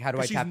mean now. Like, how do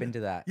I 'Cause she's tap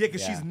into that? Yeah,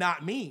 because Yeah. she's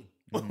not mean.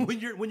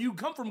 When you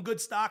come from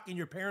good stock and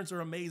your parents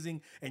are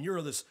amazing and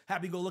you're this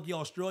happy-go-lucky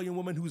Australian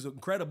woman who's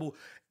incredible,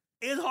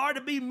 it's hard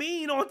to be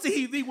mean on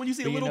TV when you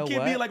see But a you little know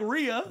kid being what? like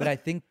Rhea. But I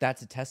think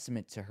that's a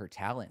testament to her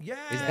talent. Is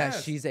that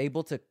Yes. she's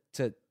able to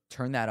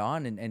turn that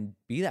on and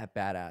be that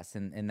badass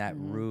and that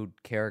rude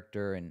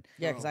character and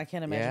yeah, because I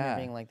can't imagine her Yeah.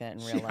 being like that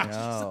in real life.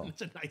 No. She's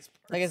such a nice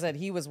person. Like I said,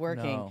 he was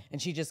working, No. and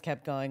she just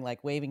kept going,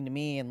 like waving to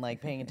me and like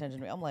paying attention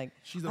to me. I'm like,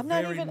 She's a I'm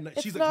not very even. nice.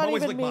 It's She's not like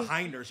always even like me.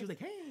 behind her. She's like,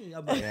 hey,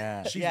 I'm like,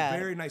 Yeah. she's Yeah.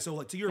 very nice. So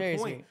like to your Very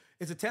point, sweet.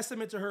 it's a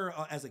testament to her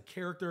as a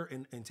character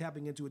and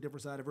tapping into a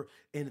different side of her.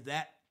 And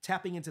that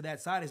tapping into that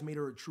side has made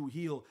her a true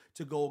heel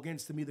to go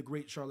against, to me, the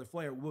great Charlotte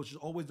Flair, which is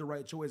always the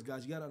right choice,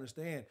 guys. You got to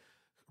understand,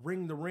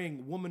 ring to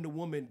ring, woman to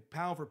woman,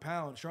 pound for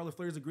pound, Charlotte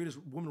Flair is the greatest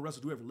woman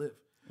wrestler to ever live.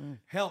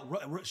 Hell,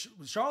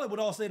 Charlotte, with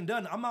all said and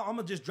done, I'm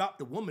gonna just drop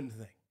the woman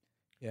thing.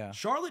 yeah.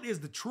 Charlotte is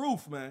the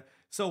truth, man.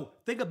 So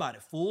think about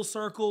it. Full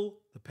circle,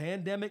 the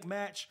pandemic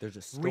match. There's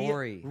a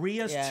story.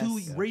 Rhea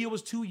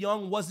was too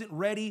young, wasn't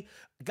ready.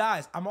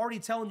 Guys, I'm already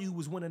telling you who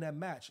was winning that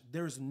match.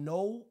 There's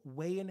no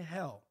way in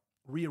hell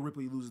Rhea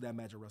Ripley loses that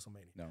match at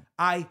WrestleMania. No.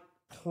 I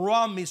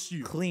promise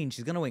you. Clean.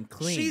 She's gonna win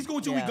clean. She's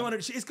going to Yeah.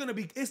 it's gonna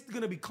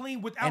be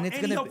clean without and it's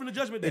any gonna help be, from the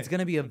Judgment Day. It's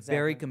gonna be a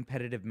very Exactly.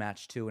 competitive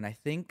match too, and I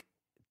think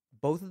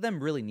both of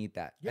them really need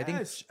that.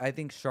 Yes. I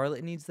think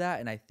Charlotte needs that,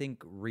 and I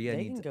think Rhea They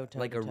needs can go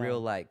like a toe-to-toe.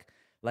 real like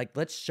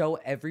let's show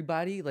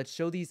everybody. Let's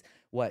show these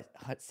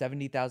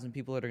 70,000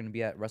 people that are gonna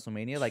be at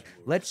WrestleMania. Like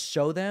let's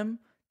show them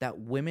that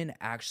women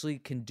actually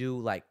can do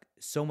like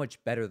so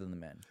much better than the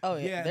men. Oh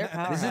Yeah, yeah, they're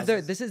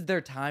and This is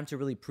their time to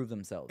really prove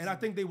themselves. And I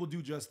think they will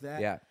do just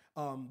that. Yeah.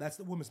 That's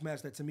the women's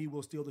match that to me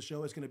will steal the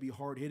show. It's going to be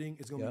hard hitting.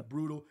 It's going to be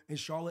brutal. And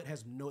Charlotte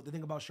has the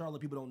thing about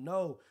Charlotte people don't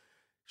know,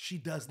 she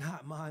does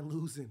not mind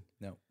losing.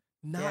 No.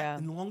 Not Yeah.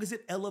 as long as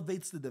it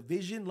elevates the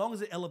division, long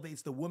as it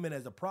elevates the women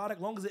as a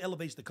product, long as it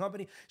elevates the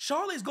company.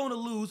 Charlotte's going to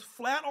lose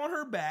flat on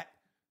her back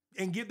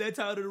and give that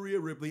title to Rhea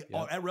Ripley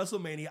at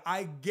WrestleMania.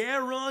 I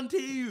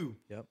guarantee you.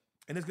 Yep.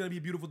 And it's going to be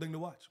a beautiful thing to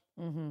watch.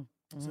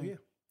 So yeah.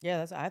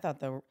 Yeah, I thought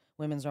the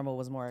women's rumble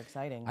was more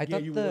exciting. I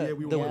thought we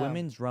the were-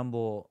 women's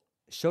rumble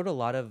showed a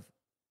lot of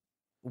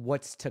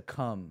what's to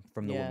come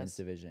from the women's Yes.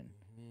 division.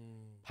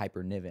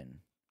 Piper Niven,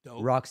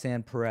 Dope.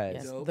 Roxanne Perez.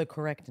 yes, Dope. the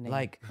correct name.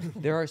 Like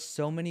there are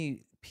so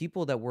many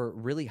people that were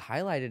really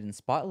highlighted and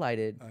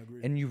spotlighted, I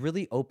agree. and you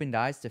really opened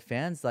eyes to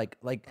fans. Like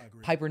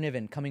agree. Piper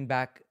Niven coming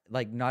back,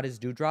 like not as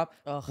Dewdrop.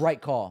 Ugh.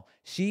 Right call.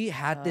 She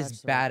had this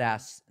Such the right call.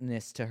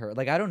 badassness to her.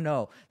 Like I don't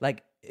know.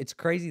 Like it's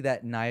crazy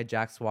that Nia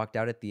Jax walked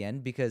out at the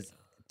end because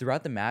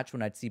throughout the match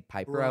when I'd see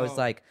Piper, I was Bro.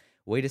 like,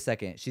 wait a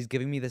second, she's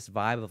giving me this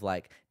vibe of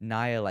like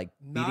Nia, like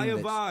beating Nia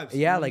the- vibes.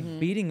 Yeah, like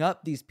beating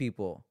up these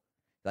people.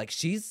 Like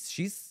she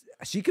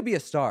could be a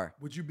star.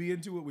 Would you be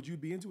into it? Would you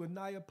be into a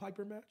Nia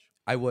Piper match?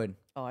 I would.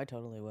 oh, I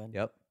totally would.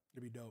 Yep.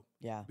 It'd be dope.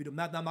 Yeah. Be dope.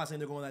 I'm not saying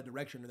they're going that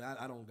direction.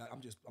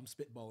 I'm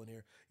spitballing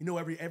here. You know,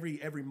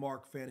 every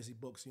Mark fantasy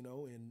books, you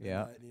know, and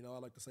Yeah. I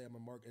like to say I'm a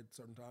Mark at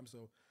certain times.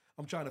 So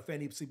I'm trying to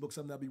fantasy book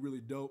something that'd be really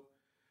dope.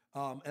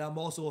 And I'm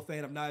also a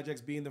fan of Nia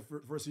Jax being the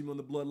first female in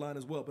the bloodline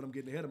as well. But I'm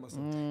getting ahead of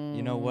myself.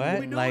 You know what? Mm.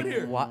 we doing Like,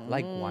 here?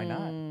 why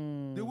not?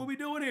 Dude, what we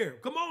doing here?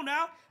 Come on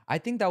now. I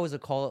think that was a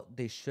call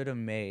they should have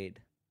made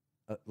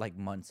like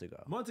months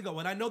ago. Months ago,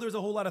 and I know there's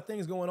a whole lot of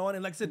things going on.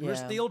 And like I said, there's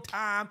Yeah. still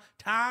time.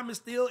 Time is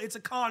still, it's a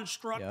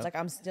construct. Yep. It's like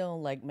I'm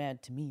still like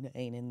mad Tamina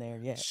ain't in there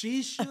yet.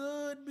 She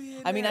should be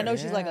in I mean, I know there.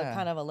 she's like a Yeah.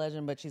 kind of a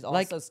legend, but she's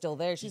Like, also still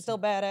there. She's still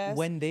badass.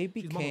 When they Mama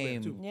Bear,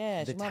 became too.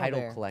 Yeah, the she's Mama title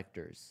Bear.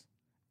 collectors,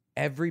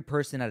 every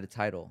person had a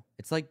title.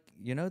 It's like,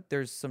 you know,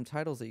 there's some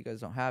titles that you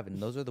guys don't have, and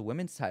those are the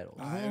women's titles.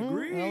 I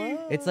agree.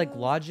 It's like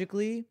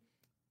logically,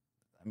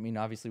 I mean,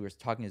 obviously we're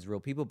talking as real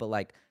people, but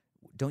like,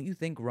 don't you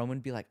think Roman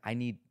would be like, I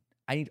need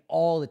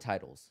all the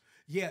titles?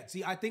 Yeah,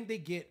 see, I think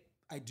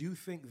I do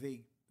think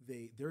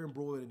they're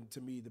embroiled in,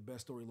 to me, the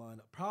best storyline.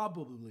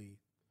 Probably,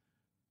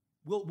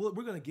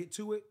 we're gonna get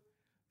to it,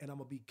 and I'm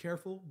gonna be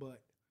careful,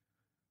 but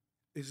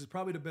this is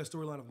probably the best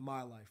storyline of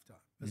my lifetime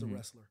as a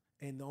wrestler.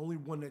 And the only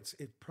one it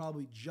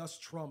probably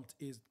just trumped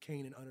is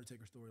Kane and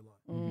Undertaker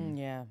storyline.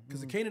 Yeah.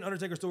 Because the Kane and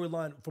Undertaker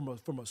storyline, from a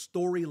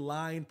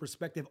storyline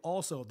perspective,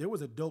 also there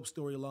was a dope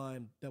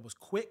storyline that was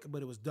quick,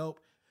 but it was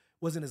dope.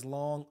 Wasn't as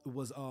long. It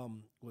was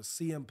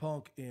CM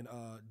Punk and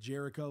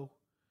Jericho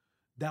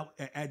that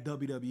at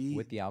WWE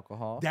With the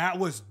alcohol? That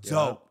was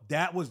dope.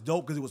 That was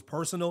dope because it was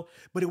personal,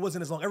 but it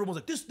wasn't as long. Everyone was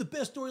like, "This is the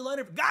best storyline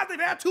ever." Guys, they've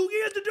had 2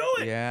 years to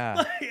do it. Yeah.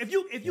 Like,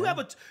 if you have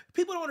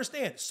people don't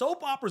understand.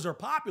 Soap operas are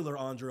popular,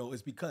 Andro,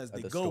 is because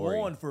they the go story.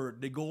 on for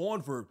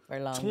For a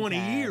long 20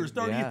 time. years,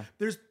 30 Yeah.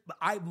 years.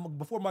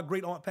 Before my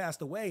great aunt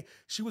passed away,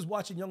 she was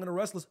watching Young and the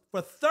Restless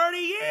for 30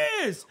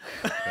 years.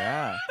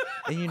 Yeah.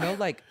 And you know,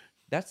 like,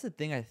 that's the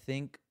thing I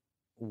think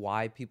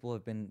why people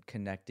have been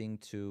connecting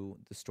to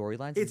the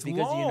storylines. It's is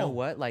because you know long.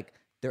 what? Like,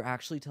 they're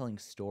actually telling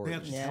stories. They're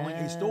actually telling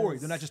a story.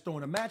 They're not just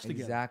throwing a match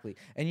together. Exactly.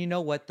 And you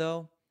know what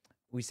though?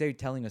 We say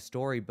telling a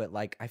story, but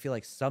like I feel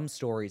like some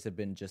stories have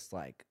been just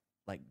like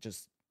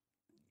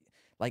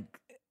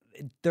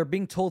they're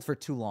being told for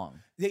too long.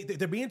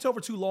 They're being told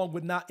for too long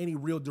with not any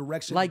real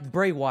direction. Like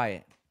Bray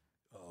Wyatt.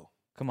 Oh.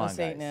 Come Oh, on,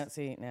 see,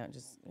 guys. now,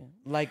 just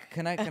Like,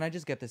 can I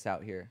just get this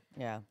out here?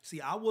 yeah.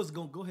 See, I was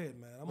going to go ahead,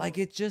 man. Like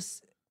it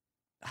just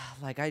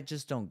like I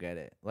just don't get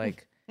it.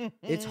 Like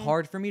it's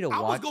hard for me to I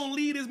was watch. gonna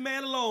leave this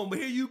man alone, but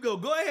here you go.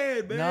 Go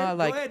ahead, man. No, Go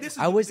like ahead. This is,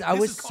 I was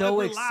this is so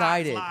we're live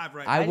excited.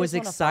 right I now. was just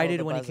wanna follow excited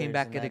the when he came buzzers,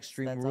 back and at that's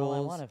Extreme all I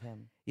Rules. want of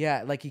him.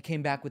 Yeah, like he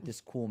came back with this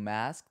cool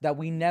mask that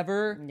we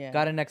never Yeah.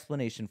 got an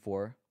explanation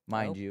for,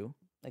 mind Nope. you.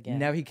 Again.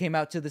 Never he came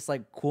out to this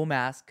like cool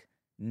mask,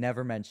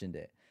 never mentioned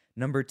it.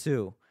 Number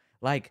 2,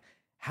 like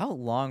how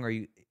long are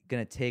you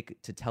gonna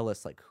take to tell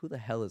us like who the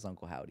hell is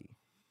Uncle Howdy?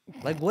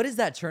 Like what is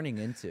that turning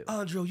into?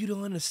 Andro, you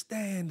don't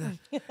understand.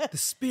 The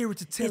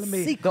spirits are telling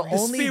me. secret. The The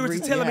only spirits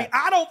reason- are telling me.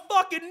 yeah. I don't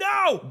fucking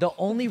know. The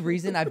only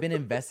reason I've been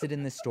invested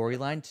in this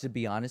storyline, to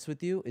be honest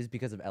with you, is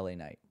because of LA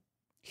Knight.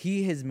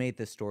 He has made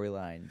this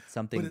storyline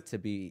something But to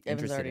be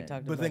Evan's interested already in.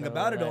 talked But the thing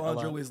about about it, though, a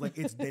lot. Andro, is like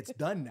it's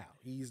done now.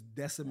 He's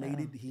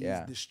decimated. He's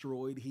Yeah.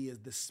 destroyed. He has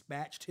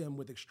dispatched him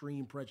with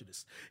extreme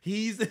prejudice.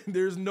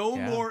 There's no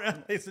Yeah. more.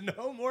 It's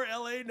no more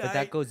LA Knight. But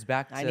that goes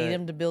back to I need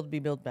him to be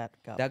built back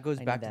up. that goes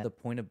I need back to that. the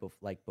point of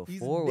He's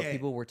before what dead.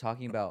 people were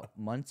talking about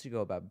months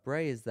ago about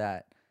Bray is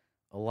that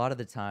a lot of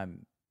the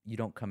time you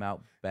don't come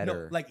out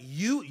better. No, like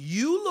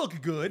you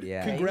look good. Yeah. Yeah,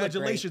 you look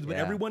Congratulations. great. But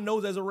Yeah. everyone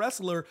knows as a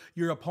wrestler,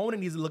 your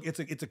opponent needs to look. It's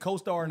a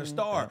co-star Mm-hmm. and a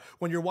star.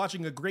 When you're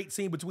watching a great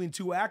scene between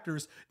two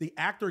actors, the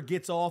actor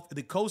gets off,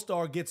 the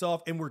co-star gets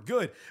off, and we're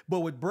good. But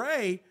with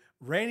Bray,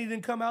 Randy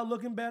didn't come out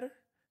looking better.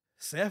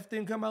 Seth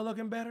didn't come out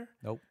looking better.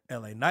 Nope.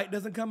 LA Knight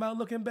doesn't come out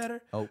looking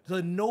better. Nope.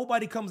 So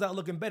nobody comes out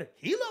looking better.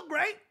 He looked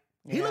great.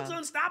 He Yeah. looks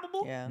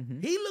unstoppable. Yeah.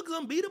 He looks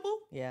unbeatable.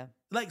 Yeah.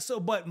 Like, so,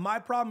 but my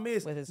problem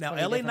is With his now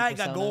 20 LA different Knight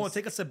got to go and personas.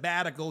 take a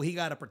sabbatical. He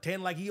got to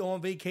pretend like he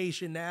on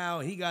vacation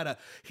now. He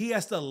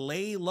has to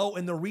lay low.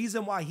 And the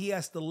reason why he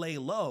has to lay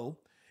low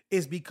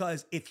is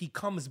because if he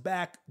comes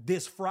back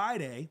this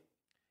Friday,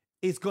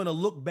 it's going to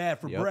look bad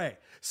for Yep. Bray.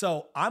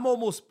 So I'm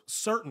almost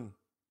certain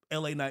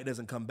LA Knight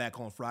doesn't come back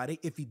on Friday.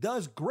 If he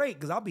does, great,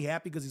 because I'll be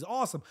happy because he's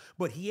awesome.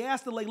 But he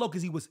has to lay low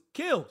because he was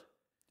killed.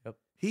 Yep.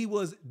 He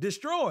was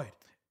destroyed.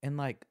 And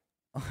like,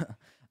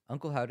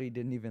 Uncle Howdy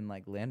didn't even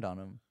like land on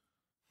him.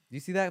 Do you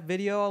see that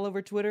video all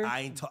over Twitter?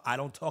 I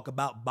don't talk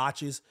about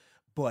botches,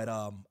 but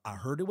I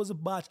heard it was a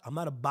botch. I'm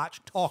not a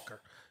botch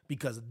talker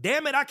because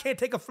damn it, I can't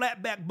take a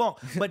flat back bump.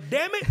 But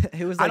damn it,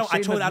 It was like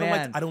Shane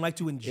McMahon. I don't like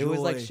to enjoy. It was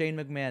like Shane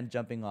McMahon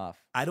jumping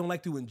off. I don't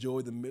like to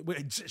enjoy the.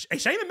 Wait,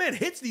 Shane McMahon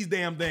hits these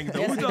damn things. Though.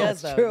 Yes, Who he knows?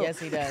 does, though. True. Yes,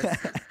 he does.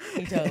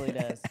 He totally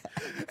does.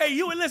 Hey,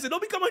 you and listen,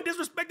 don't be coming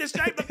disrespecting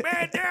Shane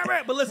McMahon, damn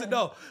it. But listen,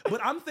 no.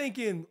 But I was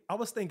thinking,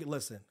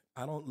 listen,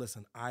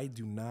 I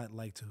do not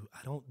like to,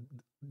 I don't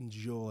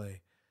enjoy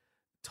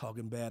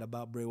talking bad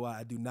about Bray Wyatt.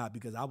 I do not,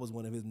 because I was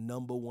one of his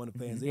number one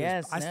fans.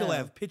 Yes, I still no.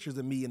 have pictures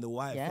of me in the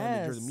Wyatt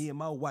family jersey, Yes. me and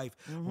my wife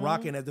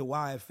rocking as the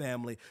Wyatt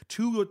family,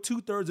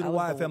 two-thirds of I the was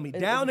Wyatt the- family, it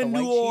was down the in white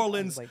New sheep. I was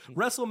Orleans, white sheep.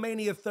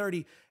 WrestleMania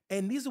 30.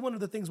 And these are one of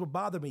the things that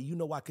bother me. You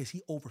know why? Because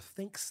he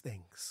overthinks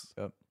things.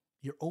 Yep.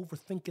 You're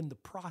overthinking the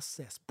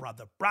process,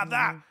 brother.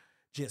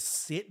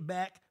 Just sit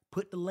back,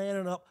 put the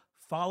lantern up,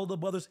 follow the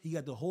brothers. He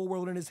got the whole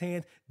world in his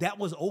hands. That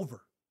was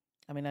over.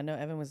 I mean, I know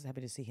Evan was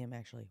happy to see him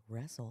actually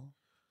wrestle.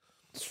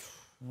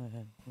 Go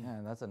ahead. Yeah,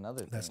 that's another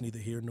thing. That's neither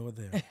here nor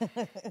there.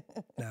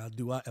 Now,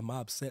 am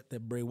I upset that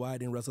Bray Wyatt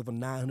didn't wrestle for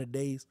 900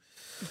 days?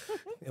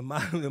 Am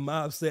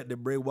I upset that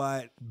Bray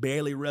Wyatt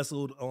barely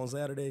wrestled on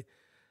Saturday?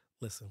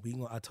 Listen,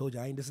 I told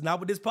you, this is not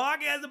what this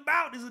podcast is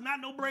about. This is not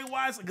no Bray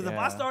Wyatt. Because if I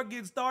Yeah. start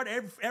getting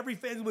started, every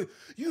fan's going to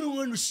be, you don't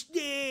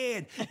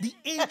understand the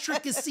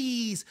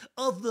intricacies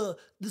of the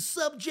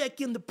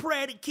subject and the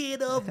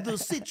predicate of the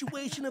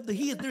situation of the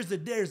here. There's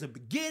a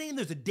beginning,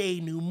 there's a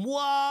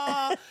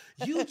denouement.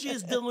 You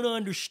just don't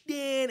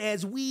understand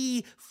as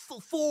we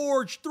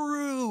forge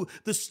through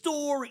the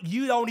story.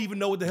 You don't even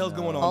know what the hell's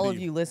going on. All do of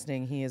you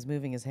listening, he is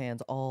moving his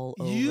hands all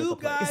over You the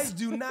place. guys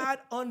do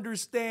not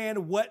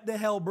understand what the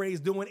hell Bray's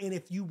doing. And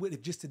if you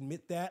would just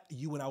admit that,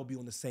 you and I will be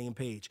on the same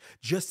page.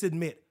 Just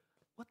admit,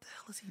 what the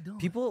hell is he doing?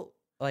 People,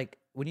 like,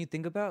 when you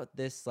think about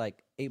this,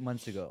 like 8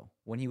 months ago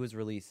when he was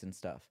released and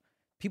stuff,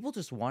 people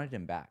just wanted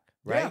him back,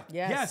 right?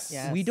 Yeah. Yes,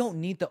 yes. We don't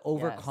need the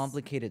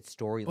overcomplicated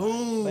storyline.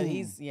 Boom. But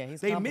he's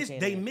they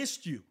complicated.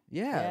 missed you.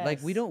 Yeah,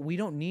 like we Yes.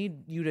 don't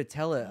need you to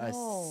tell a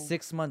No.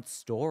 6-month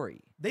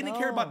story. They didn't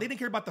care about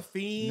the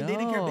Fiend. They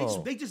didn't care.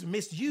 No. They just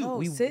missed you. No,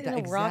 We- sit in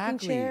a rocking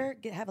exactly. chair,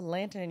 have a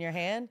lantern in your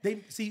hand.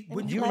 They see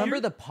when Do you remember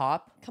the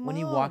pop Come when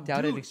he on, walked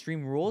out dude, at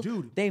Extreme Rules?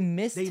 dude, they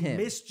missed They him.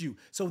 missed you.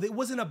 So it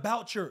wasn't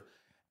about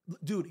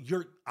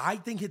I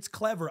think it's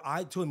clever.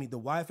 The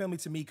Wyatt family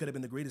to me could have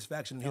been the greatest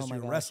faction in the history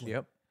of wrestling.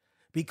 Yep.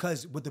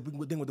 Because what the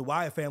thing with the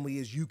Wyatt family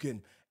is you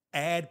can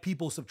add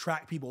people,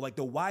 subtract people. Like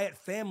the Wyatt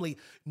family,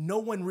 no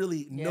one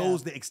really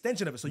knows the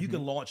extension of it. So you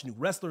can launch new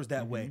wrestlers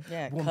that way.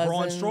 Yeah, when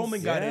Braun cousins.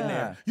 Strowman got in Yeah.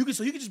 there, you can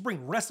just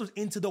bring wrestlers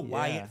into the Yeah.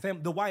 Wyatt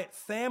family. The Wyatt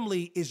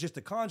family is just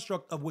a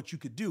construct of what you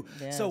could do.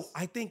 So Yes.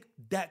 I think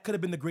that could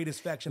have been the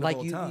greatest faction Like of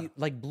all you, time.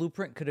 like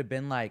Blueprint could have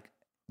been like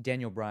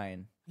Daniel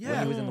Bryan when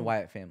Yeah. he was in the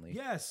Wyatt family.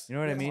 Yes. You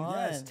know what I Yes. mean?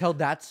 Yes. Tell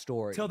that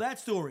story. Tell that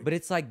story. But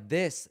it's like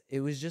this.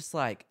 It was just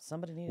like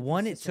Somebody needed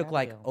one. to It Sister took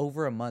like Abigail.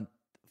 over a month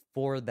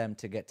for them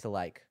to get to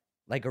like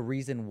a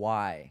reason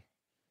why,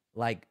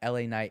 like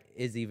LA Knight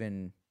is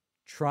even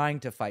trying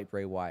to fight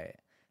Bray Wyatt.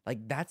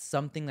 Like that's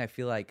something I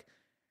feel like.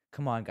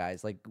 Come on,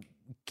 guys! Like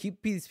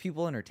keep these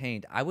people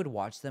entertained. I would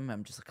watch them.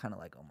 I'm just kind of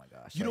like, oh my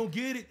gosh. You like, don't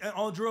get it,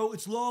 Andro.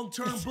 It's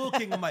long-term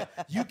booking. I'm like,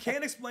 you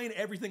can't explain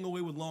everything away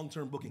with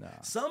long-term booking.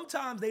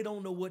 Sometimes they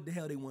don't know what the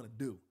hell they want to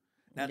do.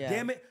 Now, Yeah.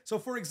 damn it. So,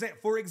 for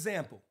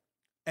example,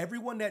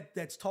 everyone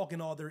that's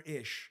talking all their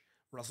ish,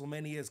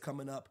 WrestleMania is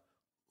coming up.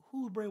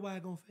 Who is Bray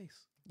Wyatt gonna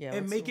face? Yeah,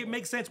 and what's make the- it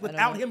make sense I don't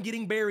without know. him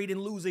getting buried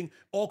and losing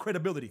all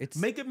credibility. It's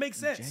make it make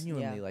sense.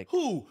 genuinely Yeah. like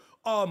Who?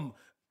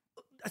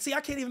 See,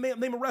 I can't even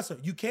name a wrestler.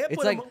 You can't it's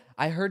put like him.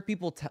 I heard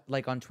people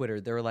like on Twitter.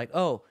 They were like,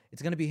 "Oh,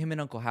 it's gonna be him and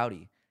Uncle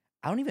Howdy."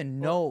 I don't even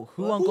know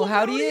who Uncle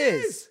Howdy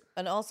is.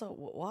 And also,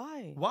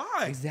 why?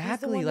 Why?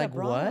 Exactly. that Like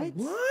brought what? him.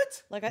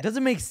 What? Like, It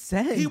doesn't make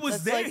sense. He was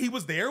That's there. like- He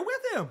was there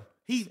with him.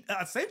 He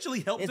essentially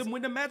helped him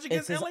win the match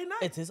against his, LA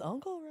Knight. It's his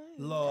uncle, right?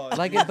 Lord.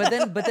 like it,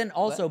 but then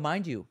also,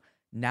 mind you,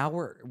 now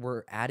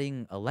we're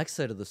adding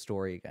Alexa to the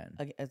story again.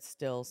 Okay, it's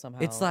still somehow.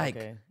 It's like,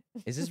 okay.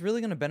 is this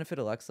really gonna benefit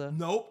Alexa?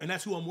 Nope, and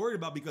that's who I'm worried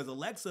about because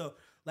Alexa,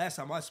 last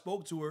time I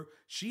spoke to her,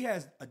 she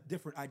has a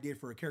different idea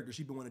for a character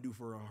she's been wanting to do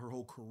for her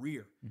whole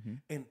career,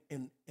 and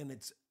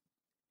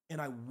And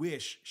I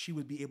wish she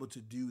would be able to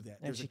do that.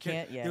 And she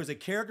can't yet. There's a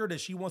character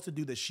that she wants to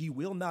do that she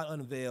will not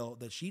unveil,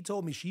 that she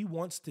told me she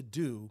wants to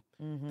do,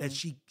 that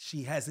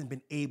she hasn't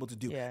been able to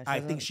do. Yeah, I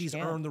think she's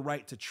earned the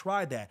right to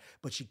try that,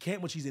 but she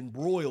can't when she's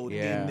embroiled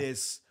in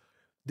this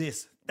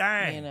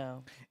thing. You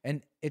know.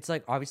 And it's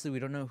like, obviously, we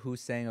don't know who's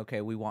saying,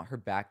 okay, we want her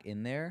back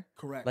in there.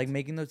 Correct. Like,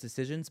 making those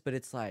decisions. But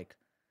it's like,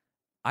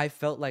 I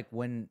felt like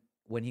when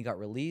he got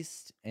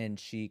released and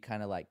she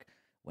kind of like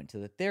went to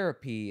the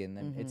therapy, and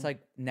then it's like,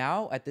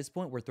 now at this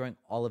point, we're throwing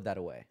all of that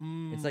away.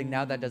 It's like,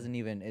 now that doesn't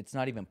even, it's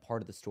not even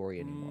part of the story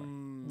anymore.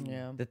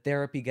 Yeah. The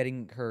therapy,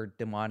 getting her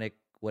demonic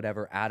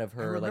whatever out of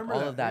her, like all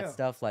of that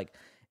stuff, like,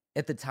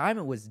 at the time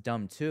it was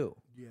dumb too.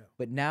 Yeah.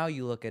 But now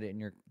you look at it and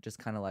you're just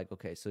kind of like,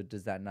 okay, so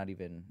is that not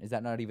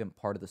even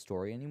part of the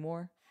story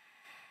anymore?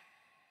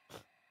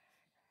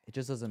 It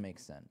just doesn't make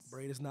sense.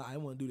 Bray, it's not. I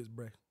don't want to do this,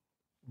 Bray.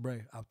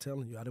 Bray, I'm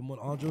telling you, I didn't want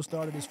Andre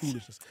started this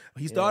foolishness.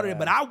 He started it,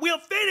 but I will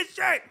finish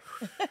it.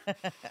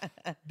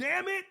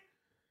 Damn it.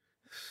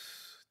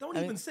 Don't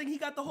even sing He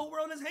Got the Whole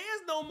World in His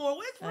Hands no more.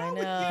 What's wrong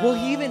with you? Well,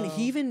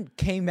 he even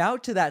came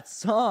out to that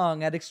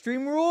song at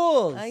Extreme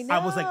Rules. I know.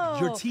 I was like,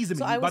 you're teasing me.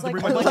 So You I about was to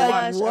like, bring oh my my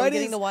Wyatt? gosh, What are we is-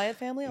 getting the Wyatt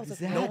family? I was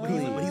Exactly.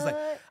 like, But he's like,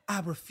 what? I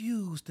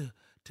refuse to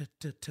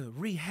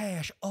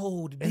rehash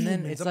old And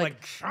then demons. it's I'm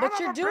like, But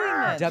you're doing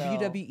that, though.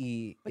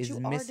 WWE But is you are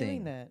doing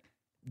missing that.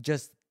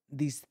 just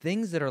these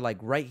things that are like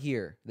right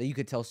here that you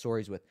could tell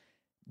stories with.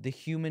 The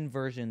human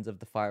versions of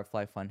the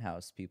Firefly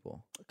Funhouse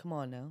people. Come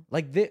on now.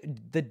 Like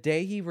the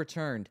day he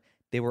returned,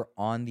 they were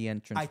on the I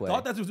entranceway.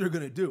 thought that's what they were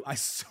going to do. I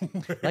swear.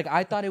 Like,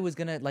 I thought it was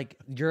gonna, like,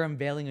 you're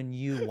unveiling a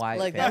new Wyatt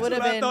Like, family. that would That's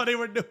have what I been thought they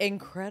were doing.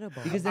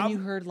 incredible. Because then you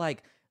heard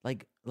like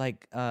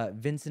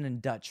Vincent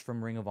and Dutch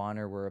from Ring of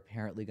Honor were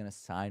apparently gonna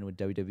sign with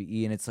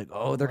WWE, and it's like,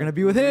 oh, they're gonna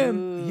be with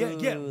him.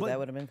 Yeah, Ooh, but that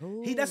would have been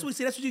cool. That's what we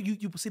see. That's what you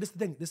see. This is the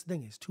thing. This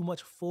thing is too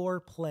much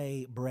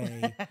foreplay,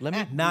 Bray. Let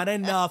me. Not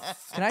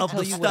enough. Can I of tell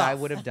the you stuff. what I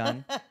would have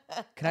done?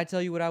 Can I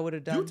tell you what I would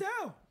have done? You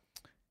tell.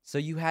 So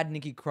you had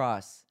Nikki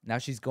Cross. Now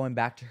she's going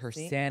back to her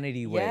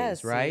sanity ways,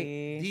 Yes, right?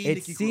 see? The It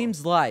Nikki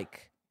seems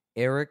like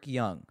Eric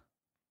Young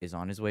is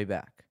on his way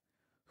back.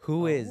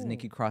 Who is Oh.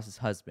 Nikki Cross's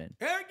husband?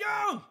 Eric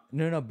Young.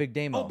 No, Big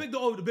Damo. Oh,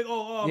 the big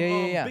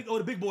Yeah.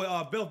 the big boy.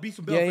 Beast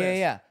from yeah, Belfast.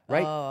 yeah,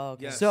 right. Oh,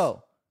 okay. Yes.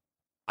 So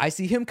I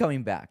see him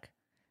coming back.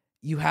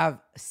 You have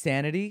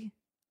Sanity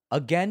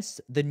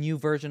against the new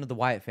version of the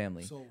Wyatt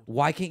family. So-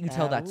 Why can't you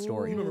tell that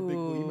story? You remember Big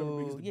Boy? You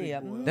remember Big, the Yeah,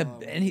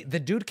 big yeah. boy? The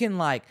dude can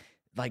like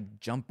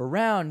jump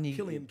around.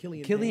 Killian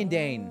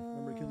Dane.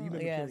 Remember Killian? You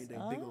remember Yes. Killian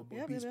Dane? Big old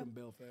Yep, Beast yep, from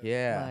Belfast.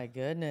 Yeah, My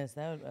goodness,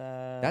 that would, that's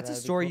a that'd be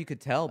story cool. you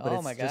could tell, but Oh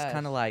it's my just kind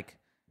gosh. of like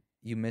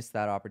you missed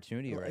that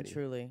opportunity already.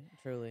 Truly.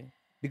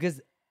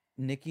 Because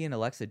Nikki and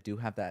Alexa do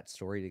have that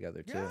story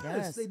together too. Yes,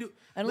 Yes. they do.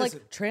 And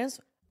Listen,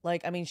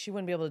 I mean, she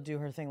wouldn't be able to do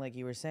her thing like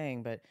you were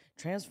saying, but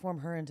transform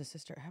her into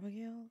Sister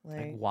Abigail,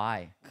 Like,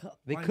 why?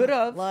 They why could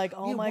not? have. like,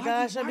 oh yeah, my why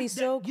gosh, did- that'd why be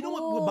so that- cool. You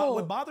know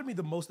what bothered me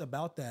the most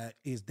about that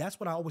is that's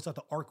what I always thought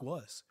the arc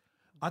was.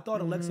 I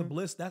thought Alexa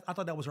Bliss. I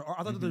thought that was her arc.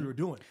 I thought that's what they were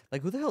doing.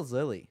 Like, who the hell's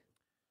Lily?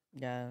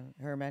 Yeah,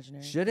 her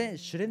imaginary. Shouldn't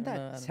I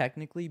that don't-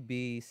 technically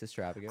be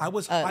Sister Abigail? I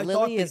thought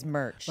Lily that- is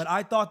merch. But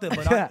I thought that,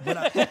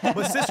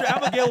 but Sister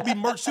Abigail would be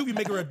merch too. We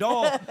make her a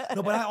doll.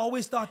 No, but I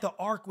always thought the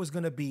arc was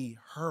gonna be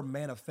her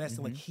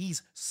manifesting, like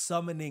he's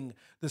summoning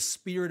the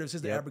spirit of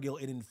Sister Yep. Abigail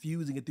and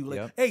infusing it through. Like,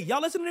 Yep. hey,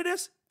 y'all listening to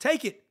this?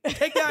 Take it.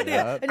 Take the idea.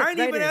 Yep. And I ain't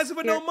it's even writers, asking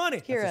for hear- no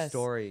money. hear That's a us.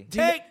 story.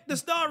 Take the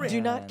story. Do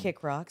not Man.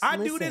 kick rocks. I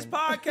do this listen.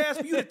 podcast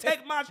for you to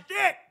take my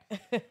shit.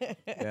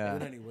 Yeah.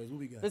 But anyways, what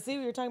we got? But see,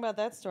 we were talking about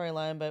that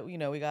storyline, but we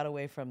got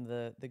away from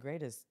the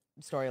greatest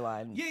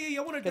storyline. Yeah.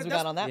 I wanted 'Cause we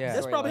that's- got on that Yeah.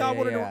 That's storyline. probably how I Yeah,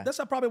 wanted yeah. to. That's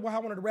probably how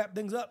I wanted to wrap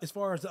things up. As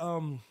far as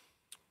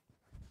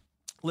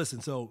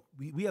listen, so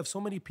we have so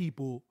many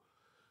people.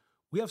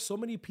 We have so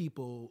many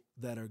people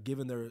that are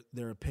giving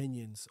their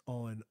opinions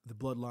on the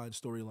Bloodline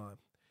storyline,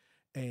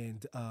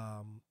 and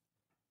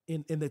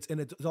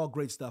it's all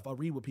great stuff. I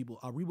read what people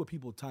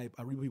type.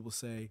 I read what people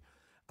say.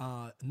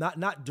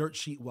 Not dirt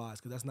sheet wise,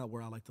 because that's not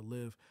where I like to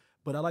live.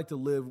 But I like to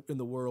live in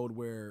the world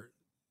where,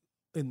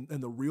 in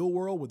the real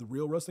world with the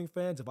real wrestling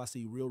fans. If I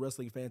see real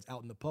wrestling fans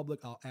out in the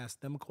public, I'll ask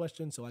them a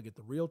question so I get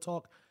the real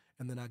talk,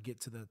 and then I get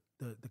to the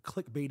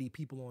clickbaity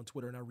people on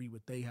Twitter and I read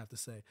what they have to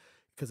say.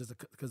 Because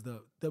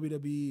the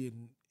WWE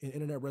and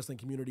internet wrestling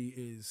community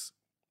is,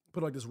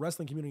 put it like this,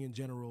 wrestling community in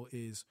general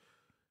is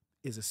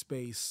a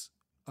space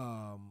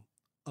of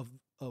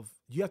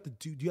you have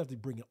to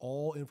bring in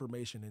all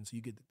information in so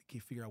you get to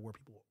figure out where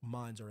people's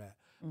minds are at.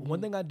 But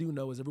one thing I do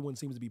know is everyone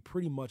seems to be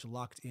pretty much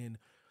locked in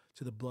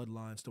to the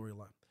Bloodline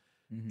storyline,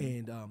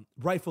 and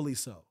rightfully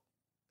so.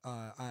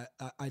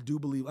 I do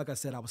believe, like I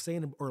said, I was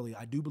saying earlier,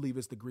 I do believe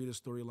it's the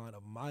greatest storyline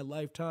of my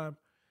lifetime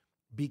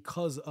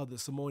because of the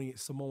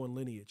Samoan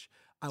lineage.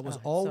 I was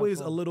so always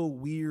cool. a little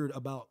weird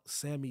about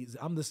Sami.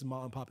 This is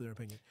my unpopular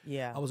opinion.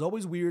 Yeah. I was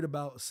always weird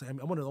about Sami.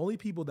 I'm one of the only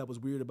people that was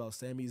weird about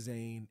Sami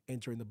Zayn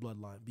entering the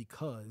Bloodline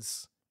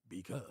because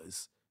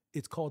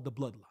it's called the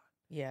Bloodline.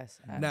 Yes.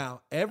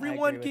 Now, I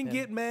everyone agree can with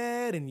him. get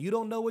mad and you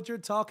don't know what you're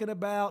talking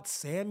about.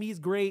 Sammy's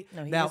great.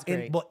 No, he now, is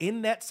great. but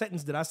in that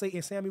sentence, did I say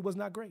Sammy was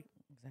not great?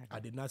 I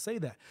did not say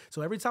that.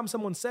 So every time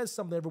someone says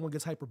something, everyone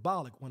gets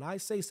hyperbolic. When I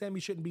say Sammy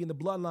shouldn't be in the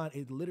bloodline,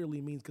 it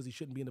literally means because he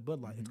shouldn't be in the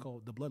bloodline. It's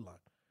called the bloodline.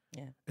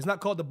 Yeah. It's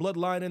not called the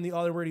bloodline in the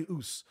already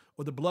Oos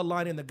or the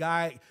bloodline in the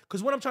guy.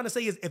 Because what I'm trying to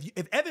say is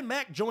if Evan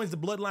Mack joins the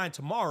bloodline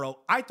tomorrow,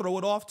 I throw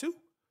it off too.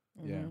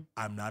 Yeah.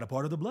 I'm not a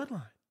part of the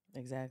bloodline.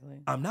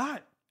 Exactly. I'm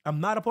not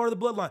a part of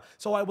the bloodline.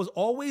 So I was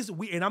always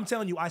weird. And I'm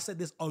telling you, I said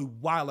this a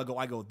while ago.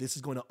 I go, this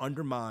is going to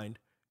undermine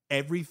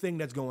everything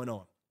that's going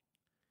on.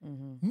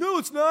 No,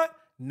 it's not.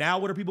 Now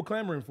what are people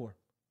clamoring for?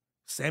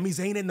 Sami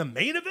Zayn in the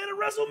main event of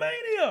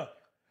WrestleMania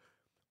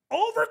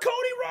over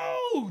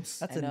Cody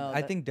Rhodes.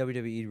 I think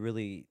WWE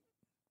really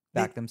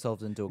backed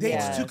themselves into a corner.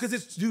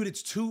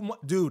 It's too much.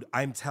 Dude,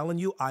 I'm telling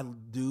you,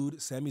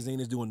 Sami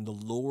Zayn is doing the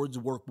Lord's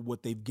work with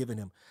what they've given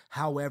him.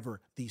 However,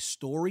 the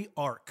story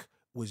arc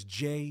was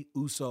Jey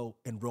Uso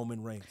and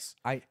Roman Reigns.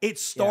 It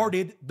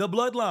started the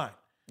bloodline.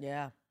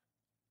 Yeah.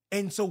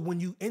 And so when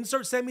you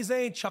insert Sami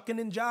Zayn chucking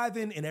and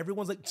jiving and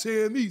everyone's like,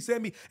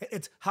 Sammy,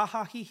 it's ha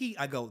ha he he.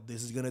 I go,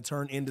 this is gonna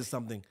turn into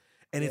something.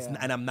 And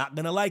and I'm not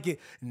gonna like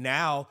it.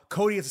 Now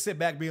Cody has to sit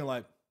back being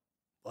like,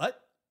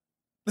 what?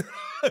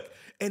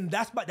 And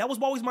that was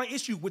always my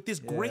issue with this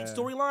great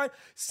storyline.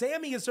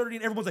 Sammy inserted it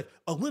and everyone's like,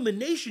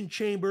 Elimination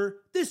Chamber,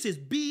 this is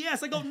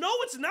BS. I go, no,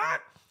 it's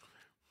not.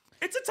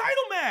 It's a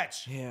title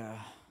match. Yeah.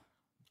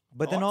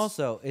 But then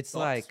also, it's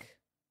like,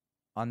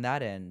 on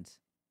that end,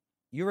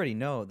 you already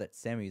know that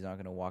Sammy's not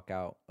going to walk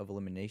out of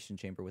Elimination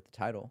Chamber with the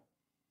title.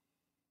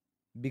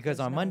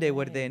 Because on Monday,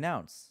 what did they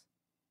announce?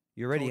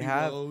 You already Cody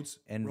have Rhodes,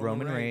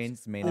 Roman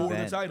Reigns main for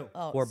event the title.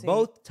 for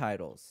both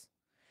titles.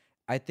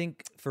 I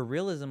think for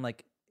realism,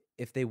 like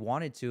if they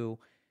wanted to,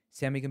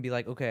 Sammy can be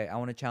like, okay, I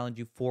want to challenge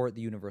you for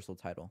the Universal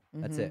title.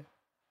 That's it.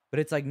 But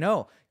it's like,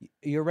 no,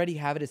 you already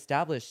have it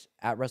established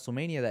at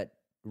WrestleMania that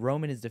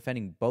Roman is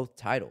defending both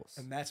titles.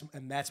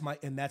 And that's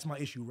my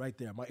issue right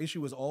there. My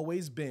issue has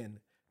always been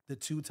the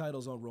two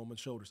titles on Roman's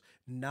shoulders.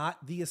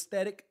 Not the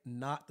aesthetic,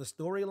 not the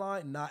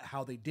storyline, not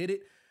how they did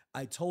it.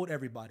 I told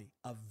everybody,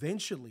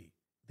 eventually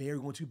they are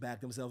going to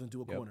back themselves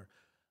into a corner.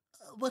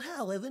 But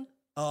how, Evan?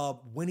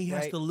 When he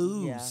has to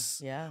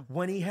lose. Yeah.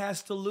 When he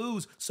has to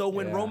lose. So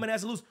when Roman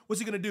has to lose, what's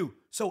he going to do?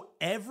 So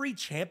every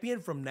champion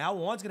from now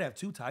on is going to have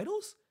two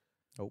titles?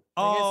 Nope.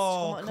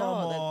 Oh, come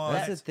on.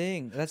 That's the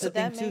thing. That's the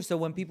thing, too. So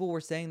when people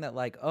were saying that,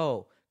 like,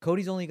 oh,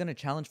 Cody's only going to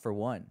challenge for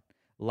one,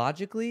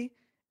 logically,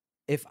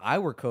 if I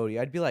were Cody,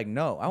 I'd be like,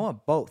 no, I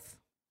want both.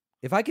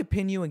 If I could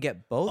pin you and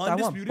get both, I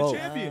want both.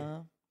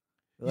 Champion.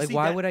 Like,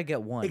 why would I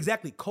get one?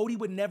 Exactly. Cody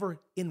would never,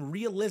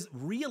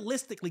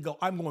 realistically go,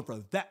 I'm going for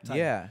that title.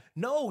 Yeah.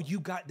 No,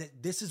 you got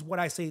that. This is what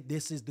I say.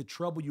 This is the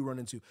trouble you run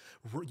into.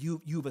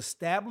 You've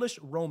established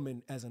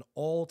Roman as an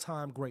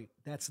all-time great.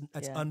 That's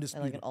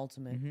undisputed. Like an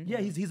ultimate. Yeah,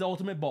 he's the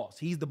ultimate boss.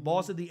 He's the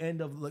boss at the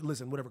end of, like,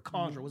 listen, whatever,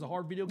 Contra was a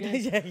hard video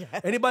game.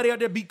 Anybody out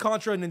there beat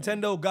Contra and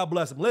Nintendo, God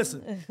bless him.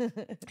 Listen,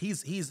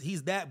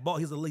 he's that boss.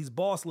 He's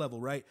boss level,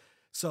 right?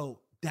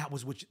 So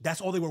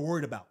that's all they were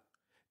worried about.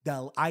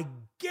 I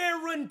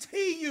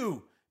guarantee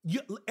you,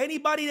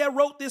 anybody that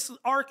wrote this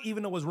arc,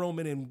 even though it was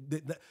Roman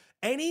and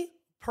any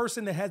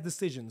person that has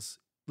decisions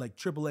like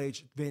Triple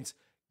H, Vince,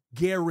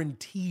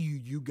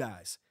 guarantee you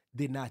guys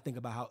did not think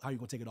about how you're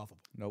going to take it off of them.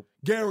 Nope.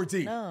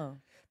 Guaranteed. No.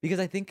 Because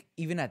I think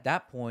even at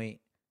that point,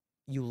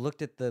 you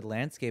looked at the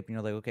landscape and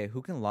you're like, okay,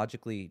 who can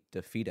logically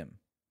defeat him?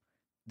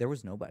 There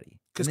was nobody.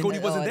 Because Cody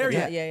wasn't there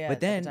yet. Yeah.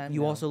 But then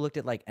you also looked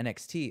at like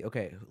NXT.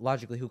 Okay,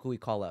 logically, who could we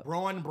call up?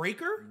 Braun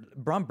Breaker?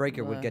 Braun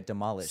Breaker would get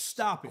demolished.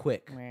 Stop it.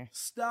 Quick.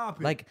 Stop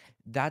it. Like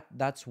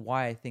that's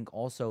why I think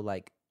also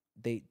like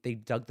they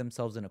dug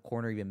themselves in a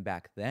corner even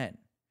back then.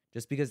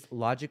 Just because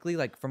logically,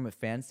 like from a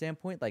fan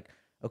standpoint, like,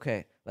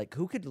 okay, like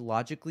who could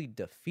logically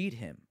defeat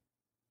him?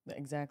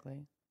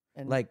 Exactly.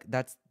 And like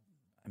that's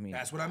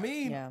what I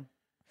mean. Yeah.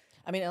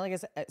 I mean, like I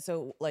said,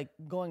 so like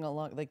going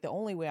along, like the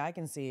only way I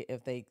can see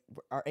if they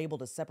are able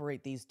to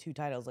separate these two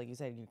titles, like you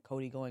said,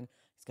 Cody he's going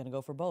to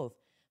go for both.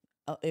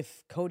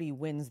 If Cody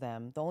wins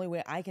them, the only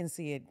way I can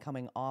see it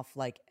coming off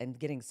like and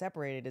getting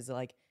separated is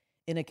like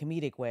in a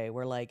comedic way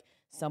where like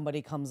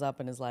somebody comes up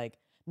and is like,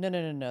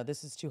 no,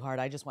 this is too hard.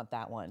 I just want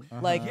that one.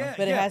 Like,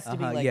 but it has to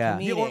be like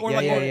comedic.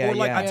 Or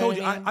like I told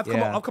you, I mean?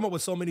 I've come up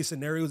with so many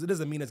scenarios. It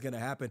doesn't mean it's going to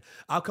happen.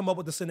 I'll come up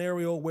with a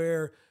scenario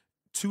where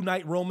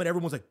two-night Roman,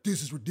 everyone's like,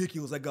 this is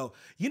ridiculous. I go,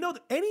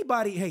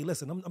 anybody, hey,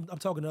 listen, I'm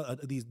talking to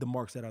the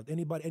marks that are,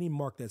 any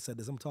mark that said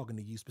this, I'm talking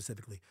to you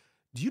specifically.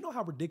 Do you know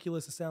how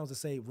ridiculous it sounds to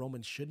say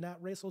Roman should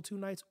not wrestle two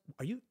nights?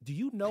 Do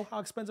you know how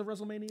expensive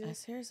WrestleMania is?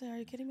 Seriously, are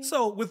you kidding me?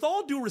 So with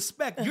all due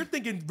respect, you're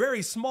thinking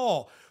very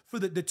small. For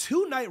the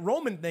two-night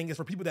Roman thing is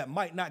for people that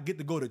might not get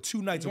to go to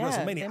 2 nights of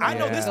WrestleMania. I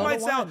know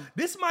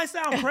this might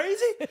sound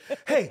crazy.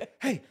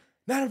 Hey,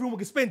 not everyone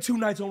can spend 2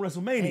 nights on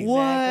WrestleMania. What?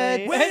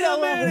 Wait a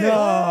minute.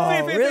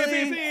 No,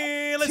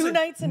 really? Listen. 2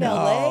 nights in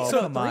LA?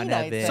 So, come on, 3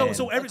 nights.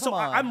 Evan. So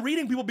I'm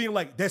reading people being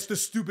like, that's the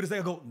stupidest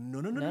thing. I go,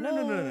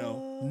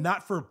 no.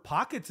 Not for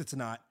pockets, it's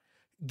not.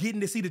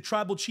 Getting to see the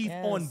tribal chief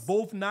on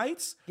both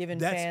nights. Giving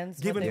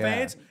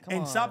fans.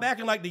 And stop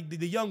acting like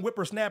the young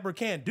whippersnapper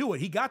can't do it.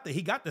 He got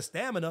the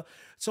stamina.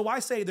 So I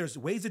say there's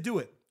ways to do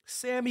it.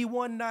 Sammy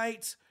one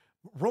night,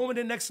 Roman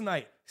the next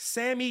night,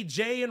 Sammy,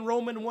 Jay, and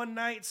Roman one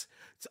night,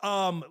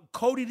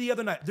 Cody the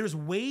other night. There's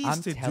ways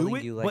to do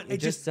it, like, but it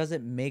just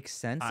doesn't make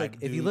sense. Like,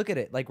 if you look at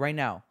it, like right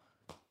now,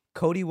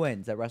 Cody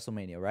wins at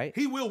WrestleMania, right?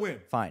 He will win.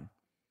 Fine.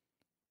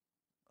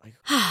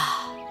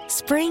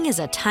 Spring is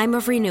a time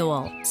of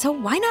renewal, so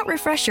why not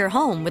refresh your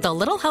home with a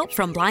little help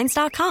from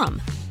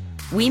Blinds.com?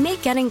 We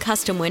make getting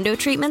custom window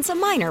treatments a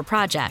minor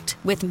project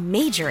with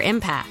major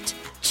impact.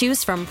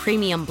 Choose from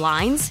premium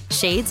blinds,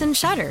 shades, and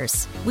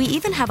shutters. We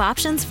even have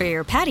options for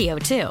your patio,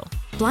 too.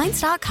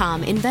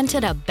 Blinds.com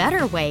invented a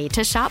better way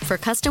to shop for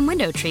custom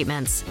window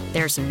treatments.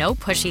 There's no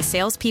pushy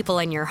salespeople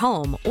in your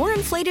home or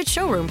inflated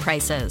showroom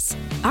prices.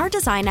 Our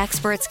design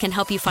experts can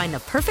help you find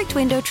the perfect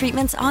window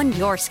treatments on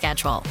your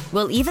schedule.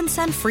 We'll even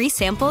send free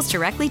samples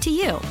directly to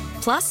you.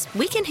 Plus,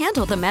 we can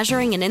handle the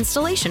measuring and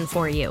installation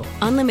for you.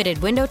 Unlimited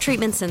window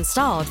treatments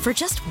installed for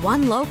just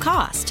one low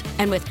cost.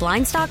 And with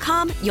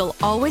Blinds.com, you'll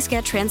always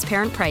get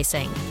transparent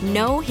pricing.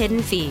 No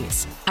hidden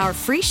fees. Our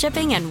free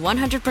shipping and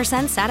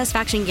 100%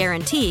 satisfaction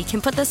guarantee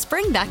can put the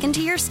spring back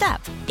into your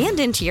step and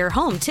into your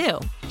home,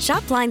 too.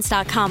 Shop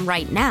Blinds.com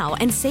right now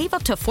and save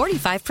up to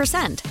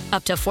 45%.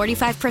 Up to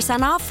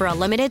 45% off for a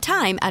limited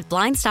time at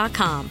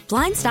Blinds.com.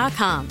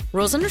 Blinds.com.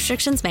 Rules and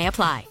restrictions may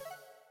apply.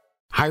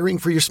 Hiring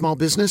for your small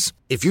business?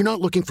 If you're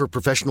not looking for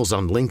professionals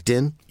on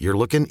LinkedIn, you're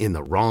looking in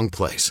the wrong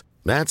place.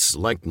 That's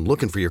like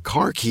looking for your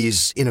car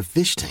keys in a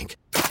fish tank.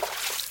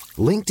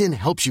 LinkedIn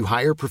helps you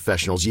hire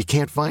professionals you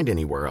can't find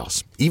anywhere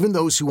else, even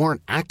those who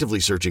aren't actively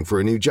searching for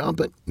a new job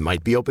but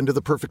might be open to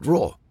the perfect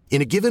role.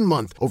 In a given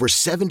month, over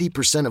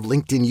 70% of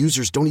LinkedIn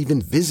users don't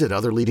even visit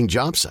other leading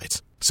job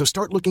sites. So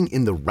start looking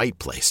in the right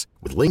place.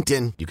 With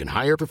LinkedIn, you can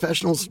hire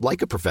professionals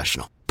like a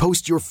professional.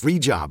 Post your free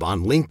job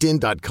on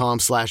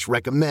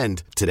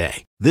linkedin.com/recommend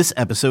today. This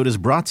episode is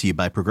brought to you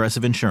by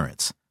Progressive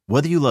Insurance.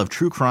 Whether you love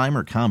true crime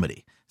or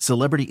comedy,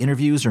 celebrity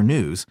interviews or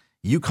news,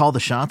 you call the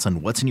shots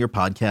on what's in your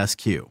podcast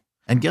queue.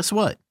 And guess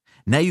what?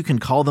 Now you can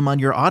call them on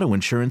your auto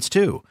insurance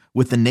too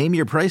with the Name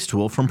Your Price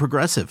tool from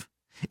Progressive.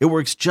 It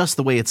works just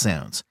the way it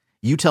sounds.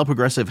 You tell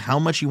Progressive how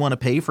much you want to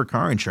pay for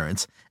car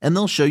insurance, and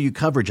they'll show you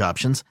coverage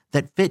options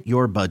that fit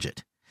your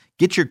budget.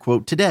 Get your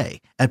quote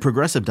today at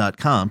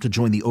Progressive.com to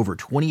join the over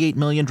 28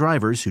 million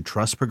drivers who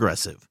trust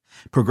Progressive.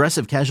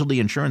 Progressive Casualty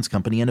Insurance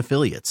Company and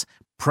Affiliates.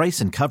 Price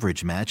and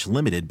coverage match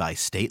limited by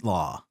state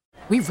law.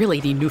 We really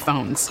need new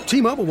phones.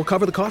 T-Mobile will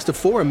cover the cost of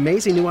 4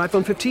 amazing new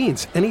iPhone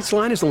 15s, and each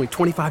line is only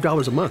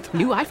 $25 a month.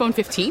 New iPhone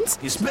 15s?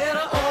 It's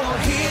better over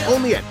here.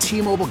 Only at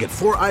T-Mobile, get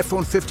 4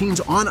 iPhone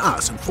 15s on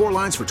us and 4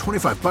 lines for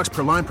 $25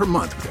 per line per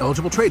month with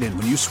eligible trade-in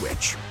when you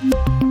switch.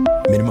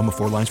 Minimum of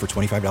 4 lines for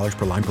 $25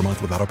 per line per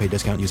month with autopay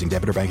discount using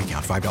debit or bank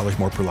account. $5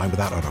 more per line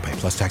without autopay,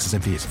 plus taxes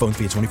and fees. Phone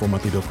fee at 24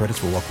 monthly bill credits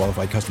for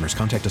well-qualified customers.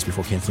 Contact us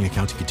before canceling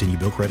account to continue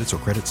bill credits or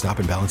credit stop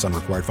and balance on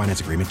required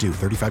finance agreement due.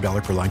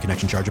 $35 per line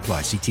connection charge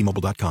applies. See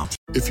T-Mobile.com.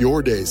 If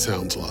your day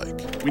sounds like...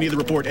 We need the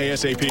report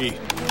ASAP.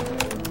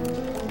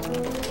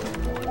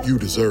 You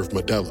deserve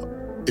Modelo.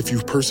 If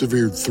you've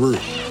persevered through...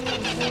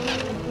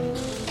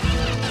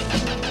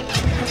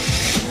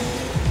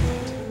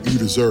 You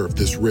deserve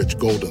this rich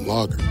golden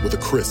lager with a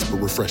crisp but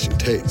refreshing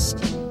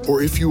taste.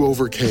 Or if you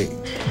overcame... 2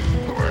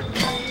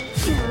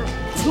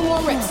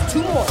 more reps,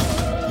 2 more.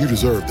 You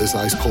deserve this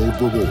ice-cold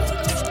reward.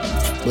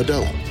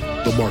 Modelo,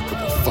 the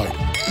Markable Fighter.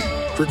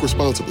 Drink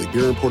responsibly.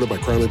 Beer imported by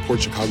Crown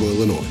Imports, Chicago,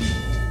 Illinois.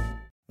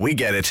 We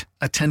get it.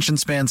 Attention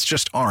spans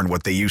just aren't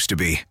what they used to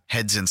be.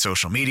 Heads in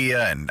social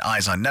media and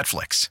eyes on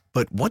Netflix.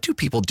 But what do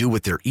people do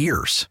with their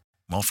ears?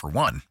 Well, for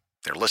one,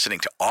 they're listening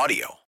to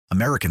audio.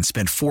 Americans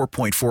spend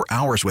 4.4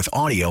 hours with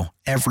audio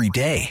every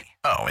day.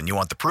 Oh, and you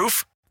want the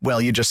proof?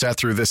 Well, you just sat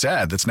through this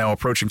ad that's now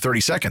approaching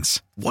 30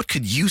 seconds. What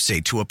could you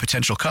say to a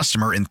potential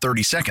customer in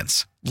 30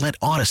 seconds? Let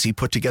Odyssey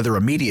put together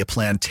a media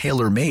plan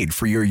tailor-made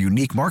for your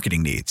unique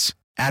marketing needs.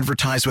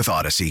 Advertise with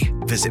Odyssey.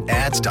 Visit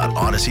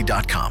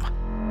ads.odyssey.com.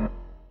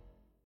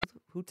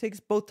 Who takes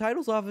both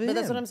titles off of him? But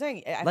that's what I'm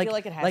saying. I feel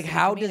like it has to be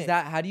how comedic. does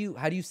that, how do you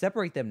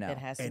separate them now? It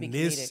has to be And comedic.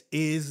 this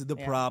is the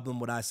problem.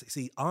 What I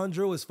see,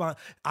 Andrew is fine.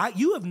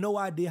 You have no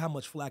idea how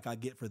much flack I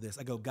get for this.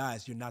 I go,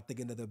 guys, you're not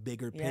thinking of the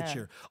bigger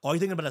picture. All you're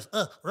thinking about is,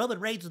 Roman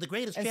Reigns is the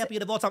greatest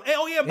champion of all time. Hey,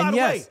 oh yeah, by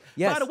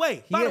the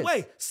way,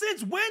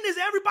 since when does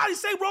everybody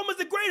say Roman's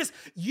the greatest?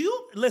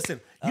 You listen.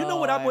 You know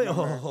what I'm waiting.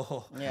 You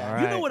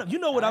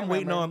know what I'm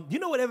waiting on. You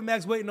know what Evan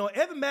Mack's waiting on.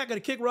 Evan Mack at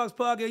the Kick Rocks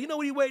podcast. You know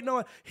what he's waiting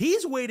on?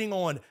 He's waiting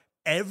on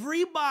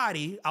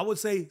everybody, I would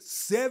say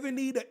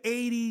 70 to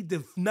 80 to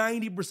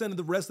 90% of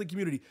the wrestling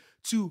community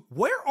to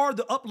where are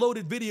the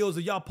uploaded videos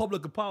of y'all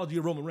public apology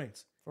of Roman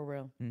Reigns? For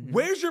real. Mm-hmm.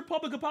 Where's your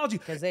public apology?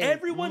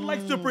 Everyone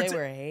likes to pretend. They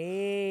were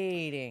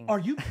hating. Are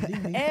you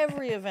kidding me?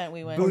 Every event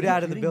we went Booed to.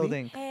 out of the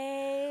building.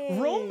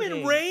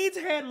 Roman Reigns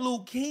had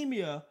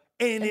leukemia.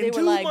 And in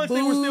 2 like, months,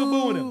 they were still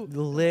booing him.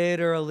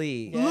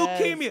 Literally.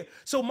 Yes. Leukemia.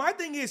 So my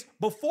thing is,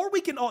 before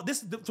we can all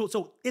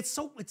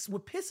it's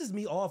what pisses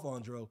me off,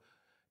 Andro,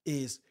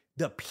 is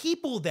the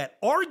people that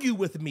argue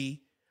with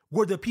me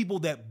were the people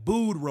that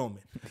booed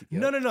Roman.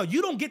 No.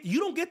 You don't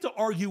get to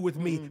argue with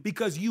me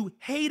because you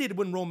hated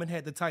when Roman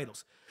had the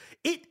titles.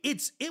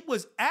 It's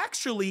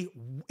actually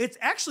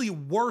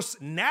worse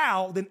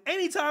now than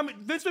any time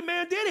Vince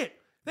McMahon did it.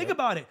 Think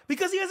about it,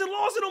 because he hasn't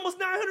lost in almost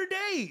 900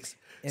 days.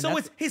 And so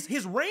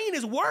his reign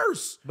is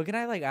worse. But can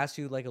I ask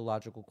you a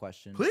logical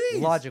question? Please.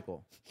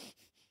 Logical.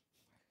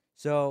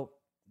 So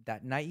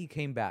that night he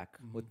came back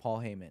with Paul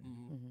Heyman.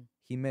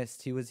 He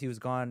missed. He was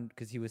gone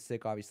because he was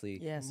sick, obviously.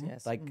 Yes.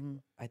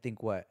 I think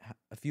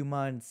a few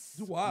months,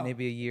 Wow.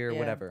 maybe a year,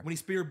 whatever. When he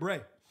speared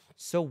Bray.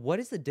 So what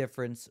is the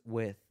difference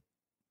with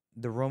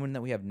the Roman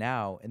that we have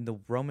now and the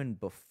Roman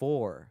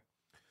before?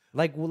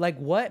 Like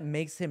what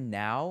makes him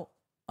now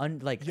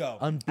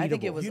unbeatable? I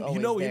think it was you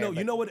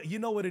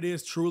know what it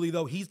is truly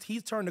though. He's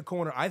turned the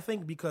corner. I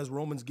think because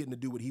Roman's getting to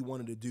do what he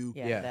wanted to do.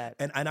 Yeah.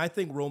 And I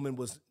think Roman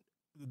was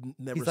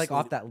never. He's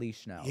off that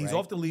leash now. He's right?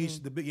 off the leash.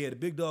 The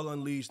big dog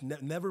unleashed.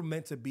 Never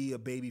meant to be a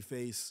baby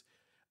face.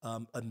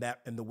 In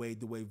the way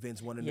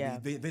Vince wanted to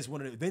be.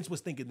 Vince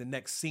was thinking the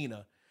next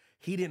Cena.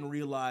 He didn't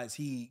realize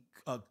he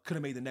could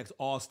have made the next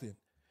Austin.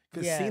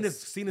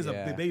 Because Cena's a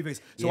big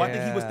babyface. So I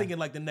think he was thinking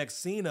like the next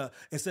Cena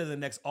instead of the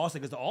next Austin.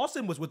 Because the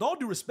Austin was, with all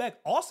due respect,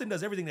 Austin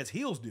does everything that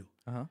heels do.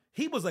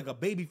 He was like a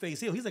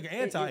babyface heel. He's like an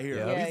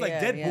anti-hero. He's like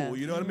Deadpool,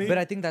 you know what I mean? But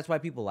I think that's why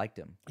people liked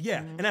him.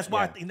 Yeah, and that's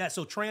why I think that.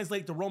 So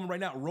translate to Roman right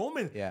now.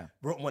 Roman,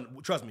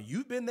 trust me,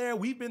 you've been there,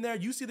 we've been there.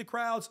 You see the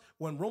crowds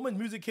when Roman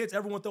music hits,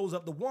 everyone throws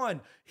up the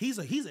one. He's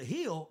a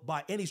heel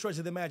by any stretch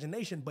of the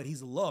imagination, but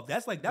he's loved.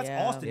 That's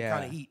Austin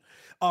kind of heat.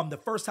 The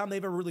first time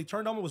they've ever really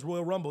turned on him was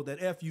Royal Rumble,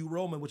 that FU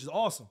Roman, which is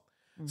awesome.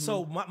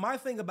 So my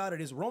thing about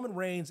it is Roman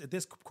Reigns at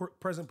this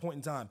present point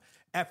in time,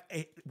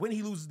 when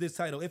he loses this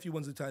title, if he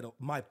wins the title,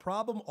 my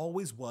problem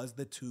always was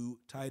the two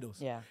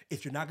titles. Yeah.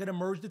 If you're not going to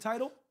merge the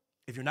title,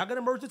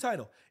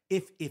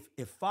 if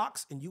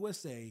Fox and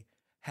USA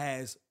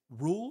has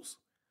rules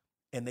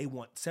and they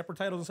want separate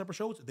titles and separate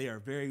shows,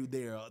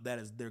 that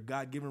is their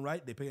God-given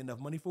right. They pay enough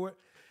money for it.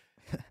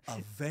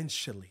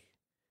 Eventually,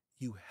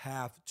 you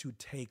have to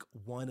take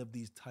one of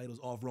these titles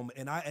off Roman.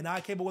 And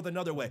I came up with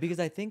another way. Because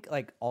I think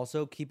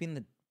also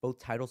keeping both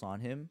titles on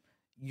him,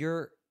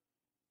 you're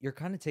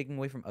kind of taking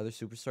away from other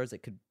superstars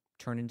that could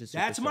turn into superstars.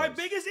 That's my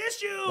biggest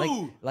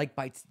issue.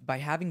 By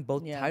having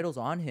both titles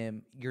on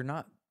him, you're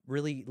not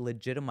really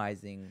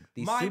legitimizing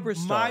these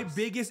superstars. My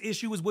biggest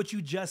issue is what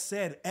you just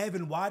said.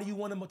 Evan, why do you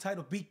want him a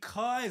title?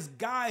 Because,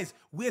 guys,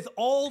 with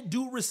all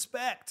due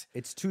respect,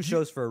 it's two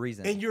shows for a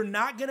reason. And you're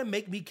not going to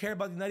make me care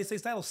about the United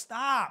States title.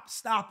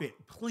 Stop it,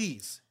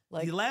 please.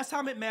 The last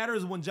time it matters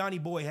is when Johnny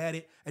Boy had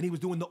it and he was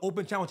doing the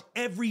open challenge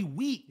every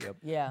week. Yep.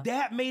 Yeah.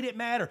 That made it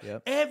matter.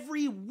 Yep.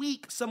 Every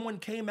week someone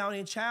came out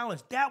and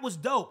challenged. That was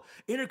dope.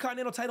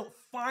 Intercontinental title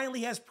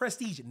finally has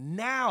prestige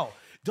now.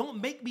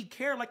 Don't make me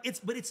care but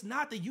it's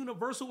not the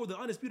Universal or the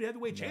Undisputed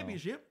Heavyweight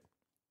Championship.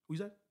 Who you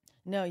said?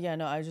 No,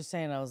 I was just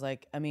saying, I was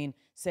like,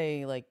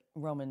 say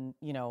Roman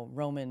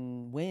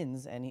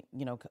wins and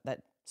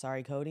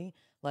Cody,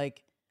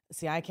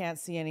 see, I can't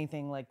see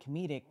anything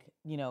comedic,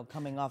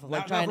 coming off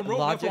of trying to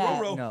logic.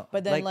 No.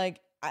 But then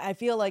I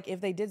feel like if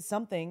they did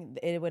something,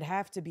 it would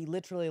have to be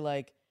literally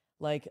like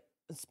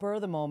spur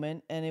of the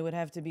moment, and it would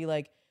have to be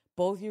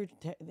both your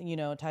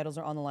titles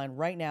are on the line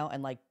right now,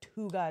 and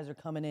two guys are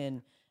coming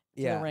in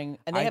to the ring,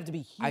 and they have to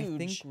be huge. I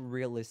think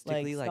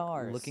realistically,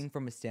 stars. Looking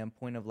from a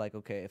standpoint of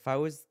okay, if I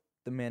was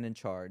the man in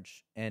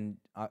charge, and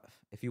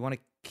if you want to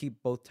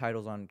keep both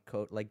titles on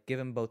give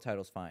him both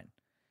titles, fine.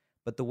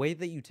 But the way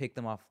that you take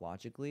them off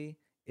logically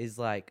is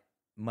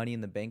Money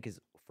in the Bank is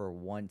for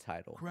one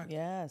title. Correct.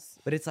 Yes.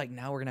 But it's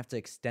now we're gonna have to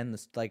extend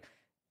this.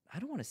 I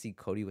don't want to see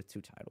Cody with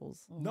two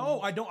titles. No,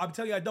 I don't. I'm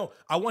telling you, I don't.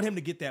 I want him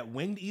to get that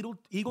winged eagle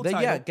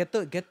title. Yeah, get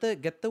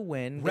the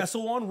win.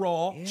 Wrestle on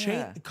Raw.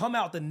 Come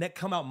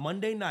out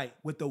Monday night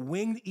with the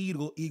winged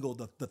eagle,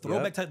 the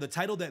throwback title, the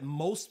title that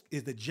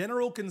is the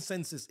general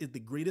consensus is the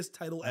greatest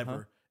title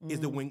ever. Is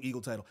the winged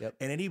eagle title. Yep.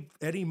 And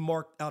any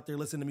Mark out there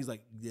listening to me is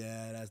like,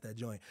 yeah, that's that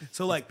joint.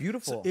 So it's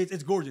beautiful. So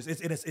it's gorgeous.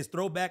 It's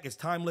throwback. It's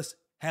timeless.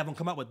 Have them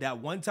come out with that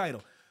one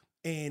title,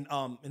 and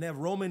have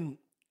Roman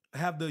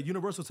have the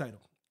Universal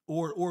title.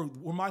 Or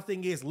my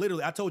thing is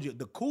literally, I told you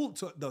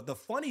the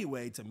funny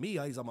way to me.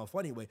 He's on my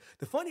funny way.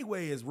 The funny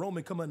way is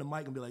Roman come on the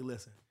mic and be like,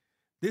 listen,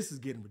 this is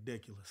getting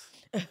ridiculous.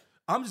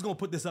 I'm just gonna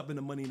put this up in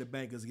the Money in the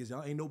Bank because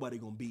y'all ain't nobody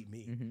gonna beat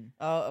me.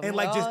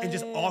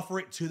 Just offer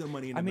it to the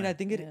Money in the Bank. I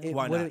think it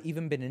would have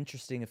even been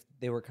interesting if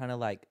they were kind of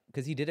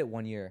because he did it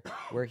one year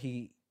where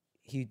he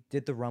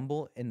did the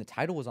Rumble and the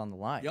title was on the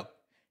line. Yep.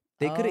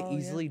 They could have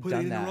easily Put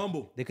done it in that. the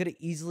Rumble. They could have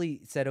easily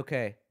said,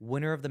 okay,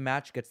 winner of the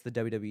match gets the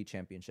WWE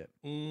Championship.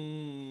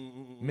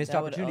 Missed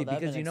opportunity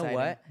because you know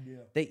what? Yeah.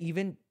 They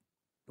even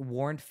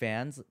warned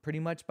fans pretty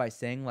much by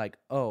saying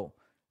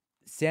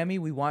Sammy,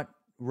 we want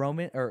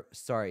Roman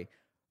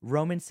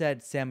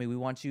said, Sammy, we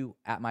want you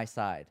at my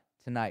side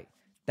tonight.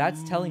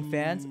 That's telling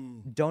fans,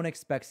 don't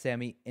expect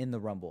Sammy in the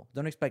Rumble.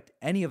 Don't expect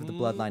any of the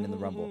bloodline in the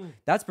Rumble.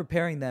 That's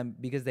preparing them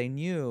because they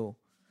knew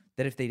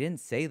that if they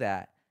didn't say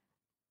that,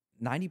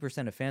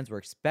 90% of fans were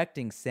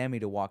expecting Sammy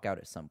to walk out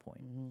at some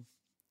point.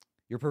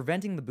 You're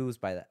preventing the boos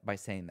by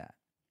saying that.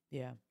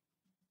 Yeah.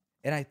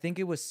 And I think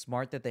it was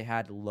smart that they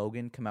had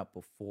Logan come out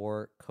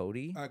before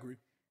Cody. I agree.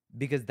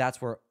 Because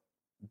that's where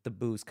the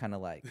boos kind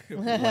of like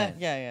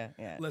yeah.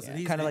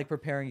 Listen, kind of like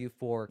preparing you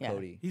for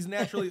Cody. He's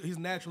naturally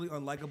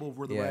unlikable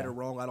for the right or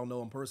wrong. I don't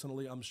know him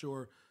personally. I'm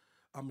sure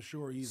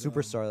he's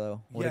superstar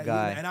though. What a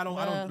guy. And I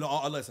don't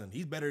no, listen.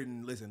 He's better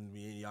than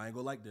I ain't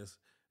gonna like this.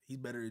 He's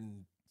better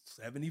than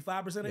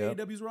 75% of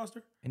AEW's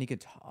roster. And he can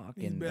talk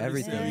He's and better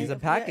everything. than- He's a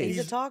package.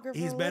 He's a talker.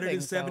 He's for better a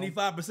living, than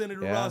 75% of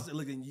the Yeah. roster.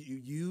 Look, and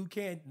you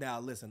can't now.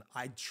 Listen,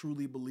 I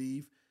truly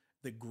believe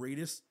the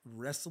greatest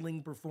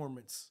wrestling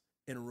performance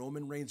in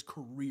Roman Reigns'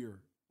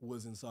 career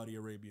was in Saudi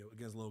Arabia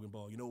against Logan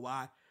Paul. You know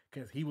why?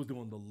 Because he was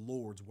doing the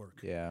Lord's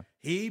work. Yeah.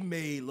 He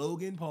made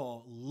Logan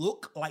Paul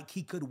look like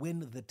he could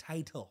win the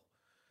title.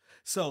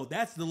 So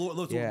that's the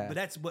Lord. Yeah.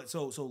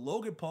 So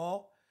Logan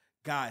Paul.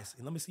 Guys,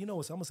 and let me see. You know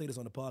what? I'm gonna say this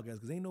on the podcast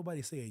because ain't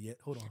nobody say it yet.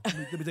 Hold on.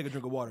 Let me take a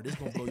drink of water. This is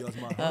gonna blow y'all's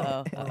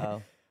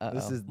mind.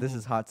 This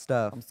is hot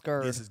stuff. I'm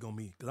scared. This is gonna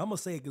be because I'm gonna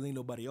say it because ain't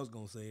nobody else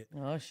gonna say it.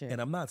 Oh shit. And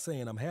I'm not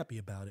saying I'm happy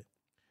about it.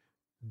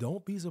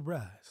 Don't be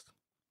surprised.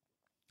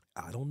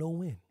 I don't know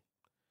when.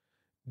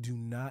 Do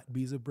not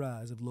be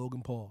surprised if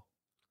Logan Paul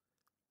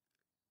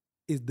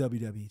is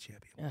WWE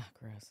champion. Ah,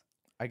 gross.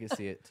 I can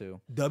see it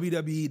too.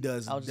 WWE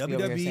does. I'll just be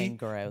over here saying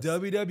gross.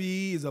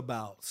 WWE is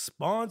about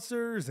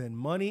sponsors and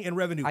money and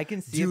revenue. I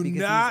can see Do it because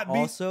not he's be-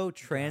 also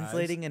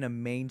translating in a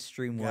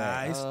mainstream way.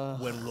 Guys,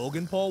 when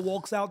Logan Paul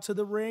walks out to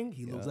the ring,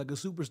 he looks like a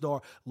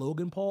superstar.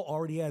 Logan Paul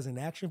already has an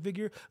action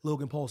figure.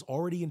 Logan Paul's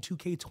already in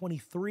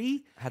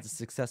 2K23. Has a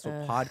successful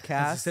Has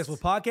podcast. a successful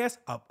podcast.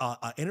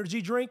 A energy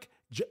drink.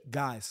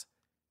 Guys,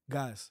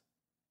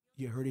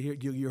 you heard it here.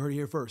 You heard it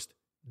here first.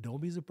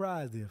 Don't be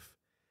surprised if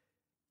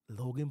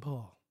Logan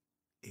Paul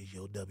is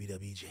your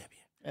WWE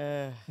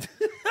champion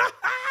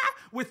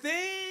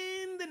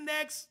within the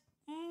next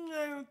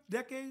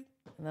decade.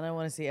 And then I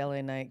want to see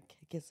LA Knight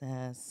kick his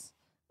ass.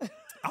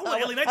 I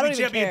want LA Knight I to don't be even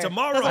champion care.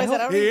 tomorrow. That's what I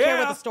said. I don't even care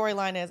what the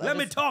storyline is. Let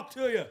me talk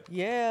to you.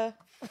 Yeah.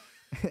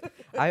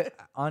 I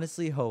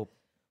honestly hope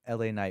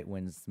LA Knight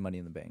wins Money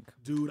in the Bank.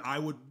 Dude, I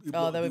would.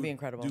 Oh, that would be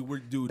incredible.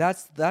 Dude,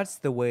 That's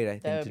the way I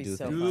That think would to be do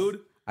so things. fun. Dude,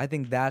 I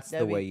think that's the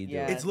That'd be- way you do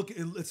yeah. it. it's looking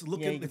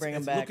you can bring him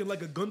it's back. looking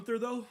like a Gunther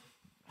though.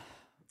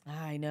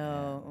 I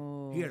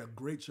know. Ooh. He had a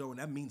great show, and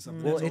that means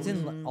something. Well, That's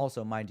it's all- in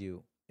also, mind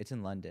you, it's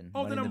in London.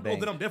 Oh, Money then in the Bank.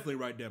 then I'm definitely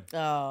right then.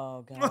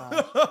 Oh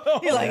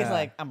god. He's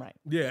like, I'm right.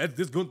 Yeah, it's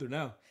this Gunther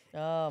now.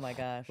 Oh my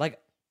gosh. Like,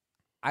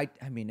 I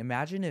mean,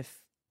 imagine if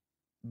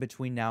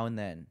between now and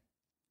then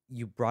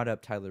you brought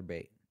up Tyler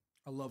Bate.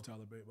 I love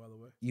Tyler Bate, by the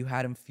way. You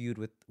had him feud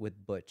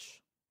with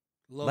Butch.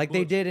 Love like they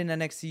Butch. did in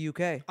NXT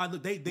UK.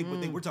 But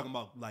they were talking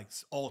about like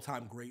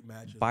all-time great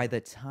matches. By the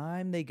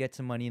time they get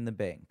to Money in the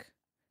Bank,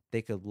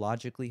 they could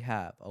logically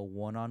have a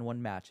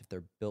one-on-one match if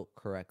they're built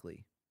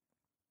correctly.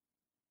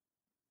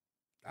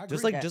 I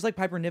Just agree. like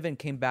Piper Niven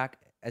came back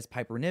as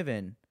Piper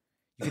Niven,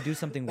 you could do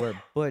something where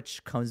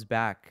Butch comes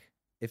back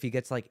if he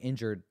gets like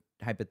injured,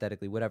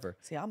 hypothetically, whatever.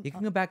 See, he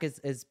can come back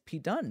as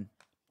Pete Dunne.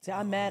 See,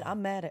 I'm mad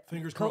at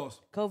Fingers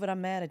crossed. COVID.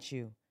 I'm mad at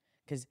you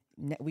because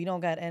we don't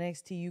got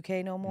NXT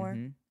UK no more,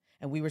 Mm-hmm.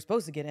 and we were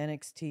supposed to get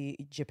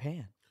NXT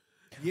Japan.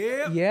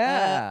 Yeah.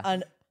 Yeah.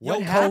 Yo,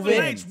 What COVID.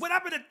 happened? What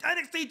happened to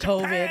NXT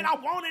COVID. Japan? I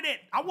wanted it.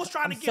 I was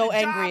trying to I'm get so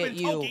a job angry in at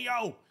you.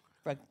 Tokyo.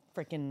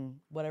 Freaking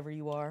whatever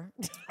you are.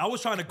 I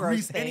was trying to Gross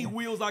grease thing. any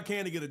wheels I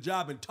can to get a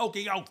job in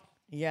Tokyo.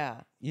 Yeah.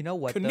 You know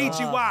what? though?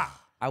 Konnichiwa.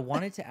 I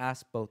wanted to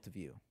ask both of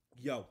you,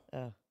 Yo.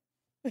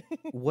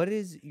 what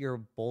is your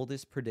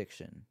boldest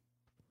prediction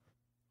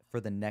for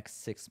the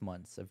next 6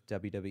 months of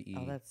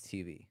WWE that's-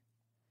 TV?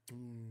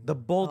 The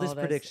boldest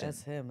that's, prediction.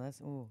 That's him.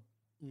 That's ooh.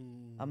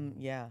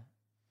 Yeah.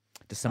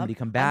 Does somebody I'm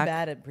come back? I'm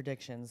bad at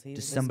predictions.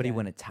 Does somebody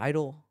win a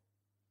title?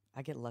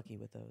 I get lucky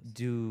with those.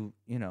 Do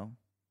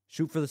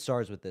shoot for the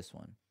stars with this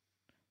one?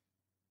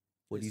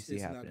 What do you see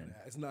happening?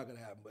 It's not gonna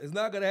happen. It's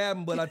not gonna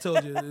happen. But I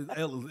told you,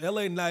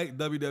 LA Knight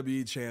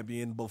WWE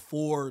champion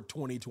before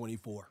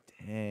 2024.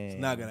 Dang. It's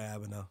not gonna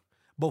happen though.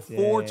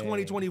 Before Dang.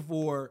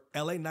 2024,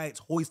 LA Knight's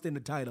hoisting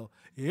the title.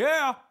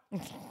 Yeah.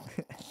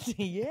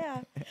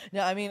 Yeah.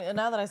 No, I mean,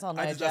 now that I saw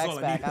Nia that's Jax all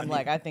I back, need. I'm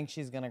like, I think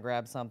she's gonna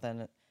grab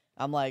something.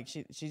 I'm like,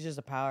 she's just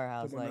a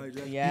powerhouse. Come on, Like,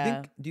 Nia Jax.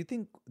 yeah. Do you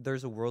think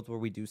there's a world where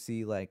we do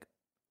see like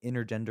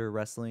intergender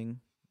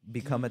wrestling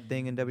become a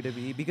thing in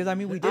WWE? Because I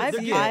mean, we did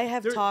see I it.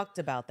 have They're- talked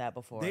about that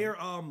before. They're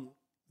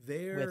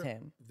With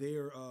him.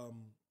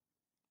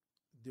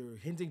 They're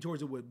hinting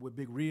towards it with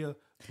Big Rhea,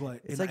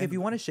 but It's like if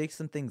you want to shake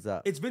some things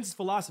up. it's Vince's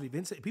philosophy.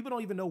 Vince, people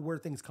don't even know where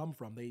things come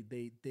from. They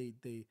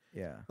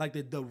Yeah. like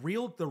the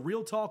real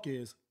talk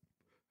is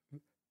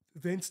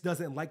Vince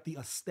doesn't like the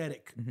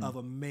aesthetic of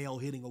a male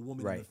hitting a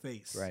woman in the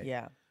face. Right.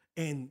 Yeah.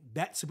 And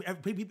that's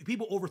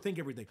people overthink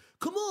everything.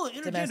 Come on,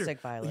 intergender.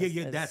 Domestic violence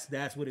Yeah, is-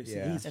 that's what it's.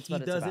 Yeah. That's He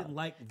what it's doesn't about.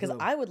 like Because the-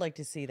 I would like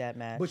to see that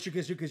match. But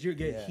because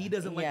he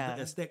doesn't like Yeah.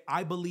 the aesthetic.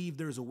 I believe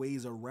there's a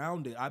ways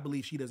around it. I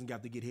believe she doesn't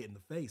have to get hit in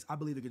the face. I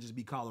believe it could just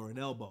be collar and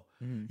elbow.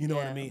 You know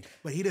what I Yeah. mean?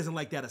 But he doesn't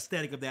like that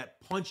aesthetic of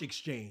that punch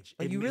exchange.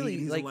 But And you he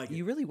really doesn't like it.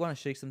 you really want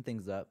to shake some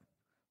things up.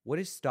 What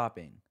is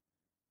stopping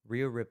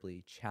Rhea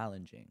Ripley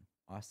challenging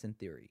Austin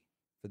Theory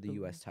for the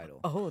U.S. title.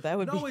 Oh, that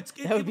would No,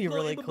 that would be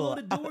really cool.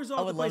 The doors I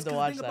off would the love place, to 'cause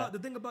watch the that. the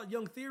thing about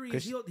young Theory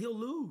is he'll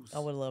lose. I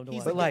would love to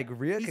watch But like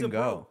Rhea he's can a pro.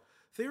 go.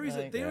 Theory's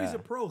Like, a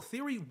pro.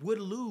 Theory would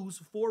lose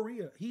for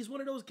Rhea. He's one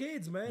of those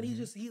kids, man. He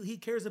just he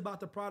cares about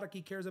the product.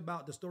 He cares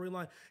about the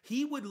storyline.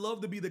 He would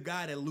love to be the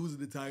guy that loses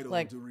the title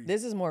Like to Rhea.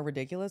 this is more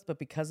ridiculous, but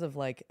because of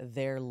like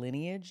their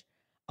lineage,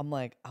 I'm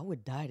like, I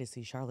would die to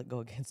see Charlotte go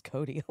against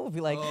Cody. I would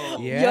be like,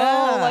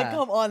 yo, like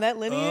come on, that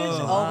lineage.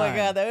 Oh my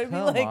god, that would be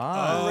like,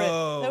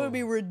 that would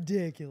be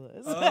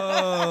ridiculous.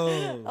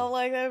 I'm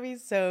like, that would be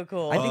so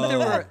cool. I think there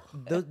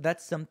were.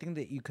 That's something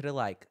that you could have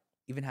like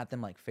even had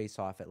them like face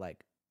off at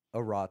like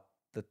a Raw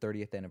the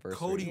 30th anniversary.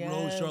 Cody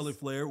Rhodes, Charlotte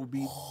Flair would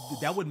be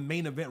that would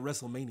main event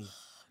WrestleMania.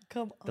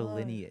 Come the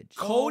lineage.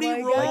 Cody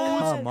Rhodes.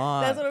 Like, come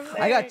on. That's what I'm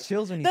saying. I got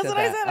chills when you said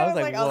that. I was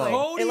like, whoa.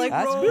 Cody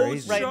That's Rhodes,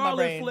 crazy. Right in my Charlotte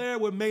brain. Flair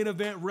would main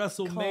event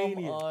WrestleMania.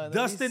 Come on, that'd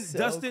Dustin, be so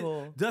Dustin,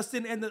 cool.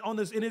 Dustin, and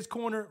in his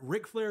corner,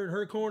 Ric Flair in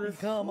her corner.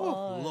 Come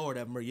on. Lord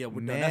have mercy. Yeah,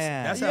 we're done.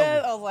 Man. That's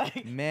Yeah, how. I was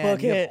like, Man,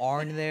 book you have it.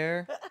 Arn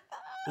there.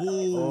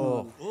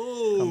 Ooh,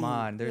 ooh. Come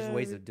on. There's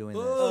ways of doing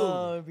this.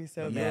 Oh, it'd be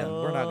so But cool. man,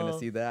 we're not gonna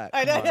see that.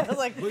 I know. Come on. I was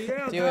like, But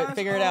yeah, do guys, it.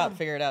 Figure it out.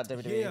 Figure it out.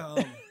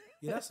 WWE.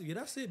 Yeah, that's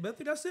it.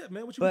 Bethany, that's it,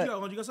 man. What you But-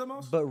 got? You got something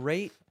else? But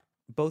rate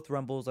both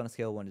Rumbles on a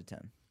scale of 1 to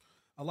 10.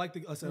 I like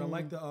the. I said I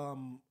like the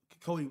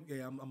Cody.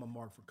 Yeah, I'm a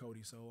mark for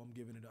Cody, so I'm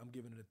giving it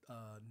a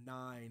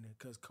 9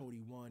 because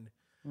Cody won.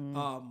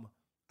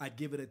 I'd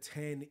give it a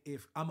 10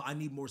 if I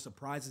need more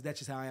surprises. That's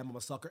just how I am. I'm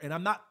a sucker, and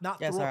I'm not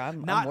Yes, throw, sir,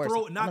 I'm not worse.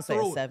 throw I'm not gonna say a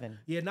throw 7.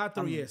 Yeah, not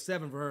throw. Yeah,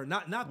 7 for her.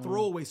 Not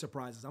throwaway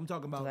surprises. I'm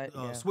talking about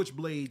yeah.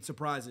 switchblade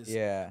surprises.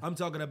 Yeah. I'm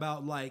talking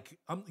about like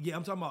I'm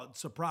talking about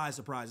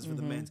surprises for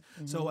the men's.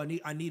 So I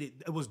need it.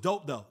 It was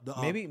dope though. The,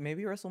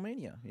 Maybe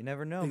WrestleMania. You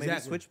never know. Maybe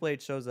Exactly.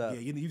 Switchblade shows up.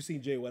 Yeah, you've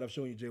seen Jay White. I've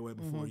shown you Jay White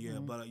before. Yeah,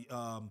 but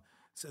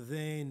so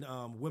then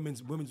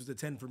women's was a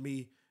 10 for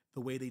me. The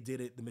way they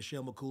did it, the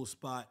Michelle McCool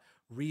spot,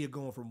 Rhea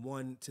going from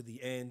 1 to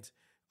the end.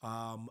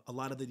 A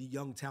lot of the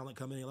young talent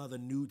coming in, a lot of the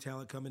new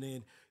talent coming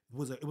in.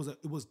 It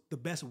was the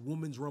best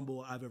women's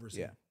rumble I've ever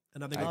seen. Yeah.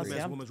 And I think it's the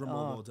best women's rumble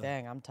of all time.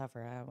 Dang, I'm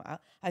tougher.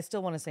 I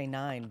still want to say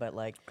 9, but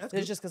like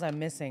it's just because I'm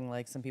missing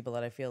like some people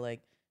that I feel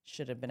like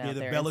should have been out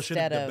there. Bella should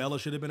have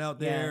been out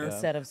there. Yeah,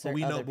 instead of but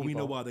we other know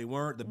people. why they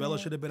weren't. The Bella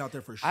should have been out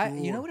there for sure.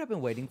 You know what I've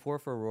been waiting for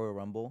a Royal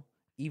Rumble?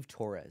 Eve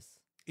Torres.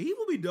 Eve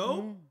will be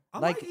dope. I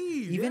like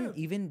Eve.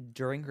 Even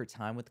during her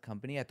time with the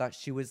company, I thought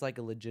she was like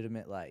a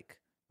legitimate like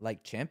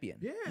champion.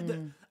 Yeah,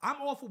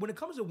 I'm all for when it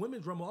comes to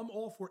women's rumble. I'm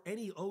all for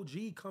any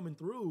OG coming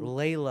through.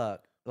 Layla,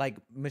 like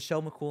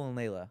Michelle McCool and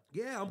Layla.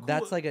 Yeah, I'm cool.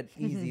 That's with, like an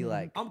easy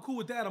like. I'm cool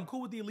with that. I'm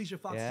cool with the Alicia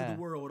Foxes of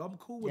the world. I'm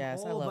cool with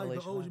Yes, I all love like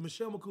Alicia the OG. Fox.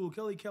 Michelle McCool,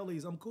 Kelly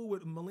Kelly's. I'm cool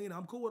with Melina.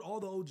 I'm cool with all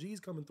the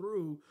OGs coming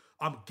through.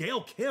 I'm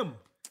Gail Kim.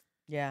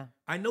 Yeah.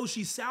 I know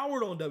she's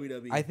soured on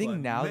WWE. I think but,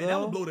 now man, though, that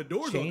would blow the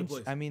doors off the change.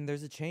 place. I mean,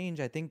 there's a change.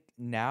 I think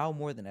now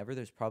more than ever,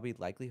 there's probably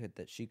likelihood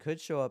that she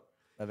could show up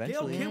Gail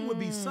eventually. Kim would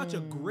be such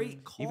a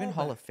great call. Even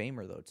Hall of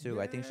Famer though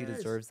too. I think she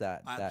deserves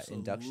that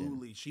induction.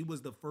 Absolutely. She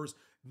was the first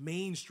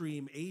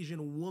mainstream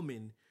Asian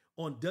woman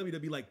on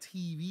WWE like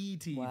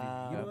TV.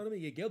 Wow. You know what I mean?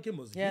 Yeah, Gail Kim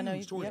was Yeah, huge no,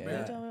 you, choice, yeah,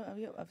 man.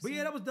 But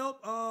yeah, that was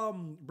dope.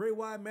 Bray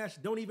Wyatt match.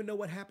 Don't even know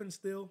what happened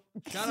still.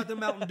 Shout out to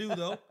Mountain Dew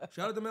though.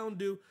 Shout out to Mountain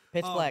Dew.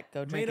 Pitch Black.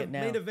 Go drink it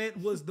now. Main event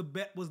was the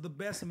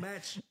best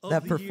match of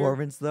That the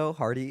performance though,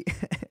 Hardy,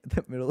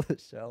 the middle of the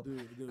show.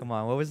 Dude. Come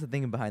on, what was the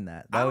thinking behind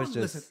that? That was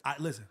just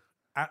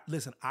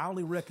Listen, I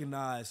only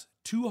recognize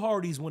 2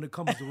 Hardys when it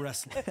comes to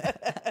wrestling.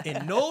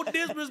 And no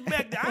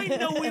disrespect, I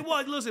ain't know who he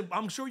was. Listen,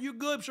 I'm sure you're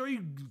good. I'm sure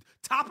you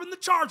topping the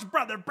charts,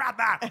 brother.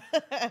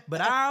 But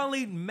I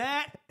only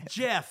Matt,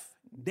 Jeff.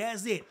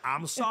 That's it.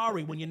 I'm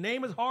sorry. When your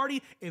name is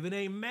Hardy, if it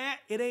ain't Matt,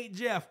 it ain't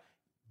Jeff.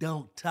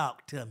 Don't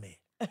talk to me.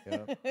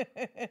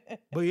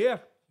 But yeah.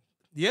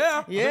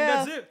 I think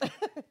that's it.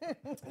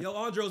 Yo,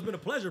 Andre, it's been a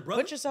pleasure,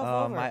 brother. Put yourself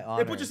over. My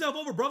honor. Hey, put yourself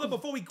over, brother,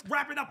 before we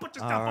wrap it up. Put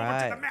yourself over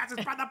to the masses,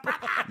 brother.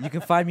 You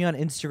can find me on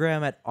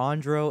Instagram at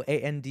Andro,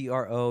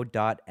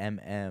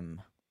 ANDRO.MM.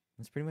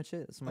 That's pretty much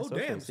it. That's my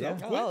socials. Damn,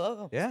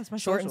 Yeah. Yeah, it's my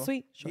Short social. and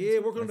sweet.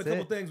 Working on a That's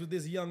couple it. things with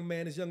this young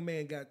man. This young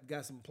man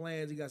got some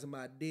plans. He got some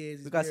ideas.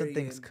 He's We got some very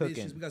things ambitious.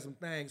 cooking. We got some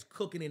things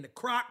cooking in the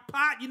crock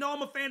pot. You know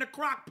I'm a fan of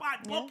crock pot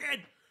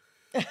cooking.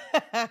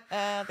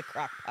 The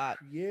crock pot.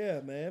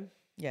 Yeah, man.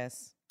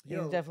 Yes.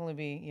 Yo. He'll definitely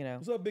be, you know.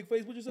 What's up, Big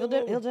Face? Put yourself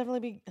He'll over.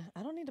 definitely be.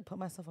 I don't need to put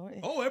myself over.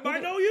 Oh,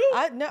 everybody know you?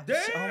 No. Damn.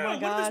 Oh my What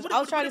if gosh. it's- I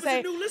was trying what to if say.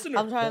 it's a new listener?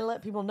 I'm trying to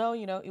let people know.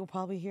 You know, you'll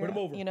probably hear. Put him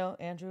over. You know,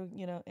 Andrew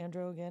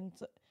again.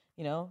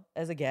 You know,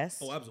 as a guest.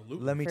 Oh,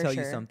 absolutely. Let me For tell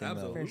you sure. something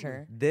Absolutely. though. For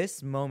sure.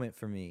 This moment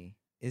for me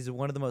is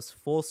one of the most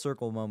full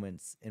circle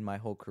moments in my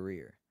whole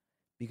career.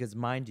 Because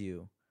mind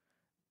you,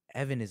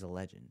 Evan is a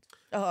legend.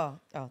 Oh,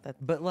 that.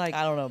 But like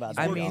I don't know about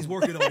that. I mean, He's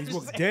working on it. He's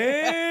working.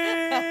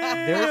 Damn.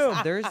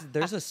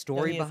 there's a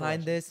story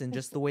behind this, and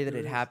just the way that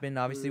it happened.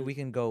 Obviously, we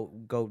can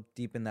go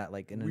deep in that,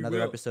 like in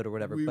another episode or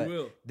whatever. But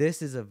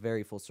this is a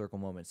very full circle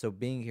moment. So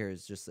being here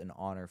is just an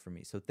honor for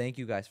me. So thank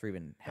you guys for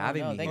even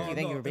having me. Thank here. you for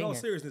being here. In all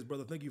seriousness,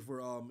 brother, thank you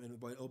for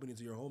opening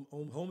to your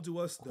home to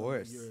us. Of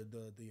course,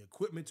 the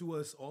equipment to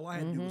us. All I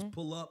had to do was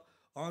pull up.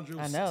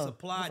 Andre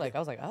supplied. I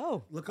was like,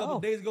 oh. A couple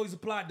of days ago, he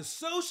supplied the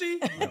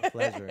sushi.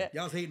 Pleasure.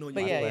 Y'all was hating on you.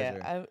 But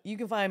yeah. You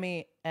can find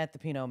me at the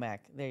Pinot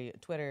Mac. There,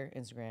 Twitter,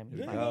 Instagram.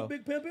 There you go,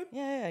 Big Pimpin'.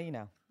 Yeah, you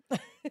know.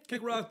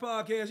 Kick Rocks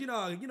Podcast. You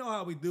know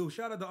how we do.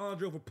 Shout out to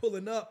Andre for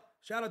pulling up.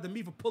 Shout out to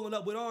me for pulling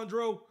up with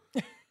Andre.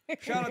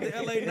 Shout out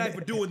to LA Knight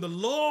for doing the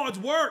Lord's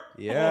work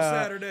on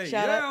Saturday.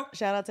 Shout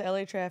out to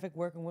LA Traffic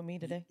working with me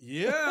today.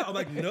 Yeah, I'm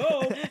like,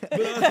 no.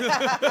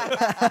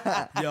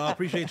 Yeah, I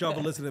appreciate y'all for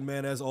listening,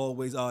 man, as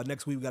always.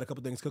 Next week, we got a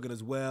couple things cooking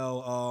as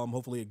well.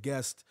 Hopefully a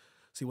guest.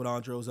 See what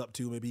Andre's up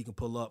to. Maybe he can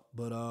pull up.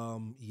 But,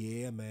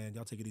 yeah, man,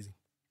 y'all take it easy.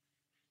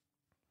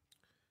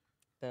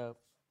 Dope.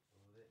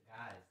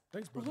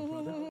 Thanks,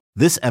 brother.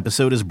 This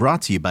episode is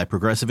brought to you by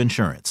Progressive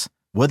Insurance.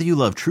 Whether you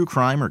love true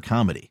crime or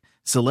comedy,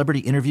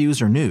 celebrity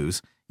interviews or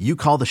news, you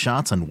call the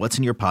shots on what's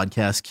in your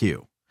podcast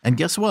queue. And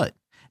guess what?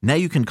 Now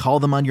you can call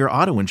them on your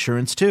auto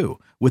insurance too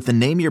with the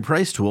Name Your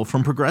Price tool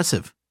from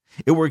Progressive.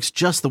 It works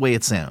just the way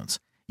it sounds.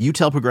 You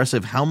tell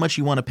Progressive how much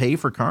you want to pay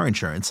for car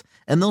insurance,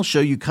 and they'll show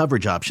you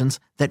coverage options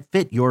that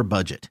fit your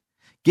budget.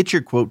 Get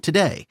your quote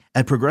today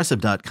at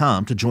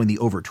Progressive.com to join the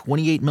over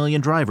 28 million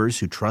drivers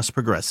who trust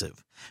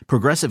Progressive.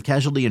 Progressive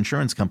Casualty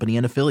Insurance Company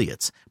and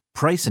Affiliates.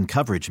 Price and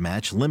coverage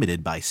match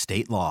limited by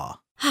state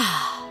law.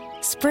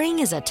 Spring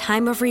is a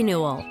time of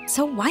renewal,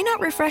 so why not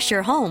refresh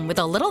your home with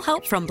a little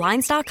help from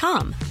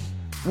Blinds.com?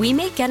 We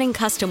make getting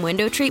custom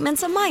window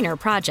treatments a minor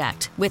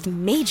project with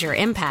major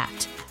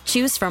impact.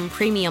 Choose from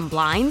premium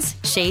blinds,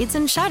 shades,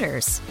 and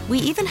shutters. We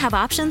even have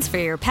options for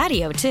your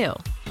patio, too.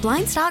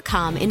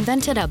 Blinds.com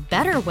invented a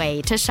better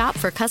way to shop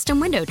for custom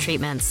window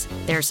treatments.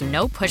 There's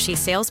no pushy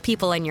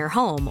salespeople in your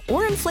home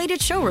or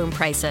inflated showroom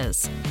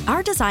prices.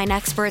 Our design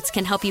experts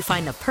can help you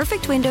find the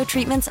perfect window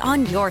treatments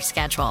on your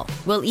schedule.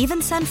 We'll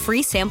even send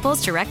free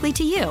samples directly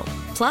to you.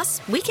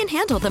 Plus, we can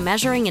handle the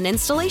measuring and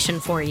installation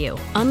for you.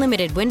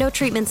 Unlimited window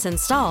treatments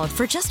installed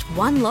for just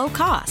one low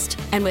cost.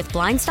 And with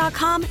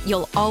Blinds.com,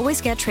 you'll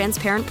always get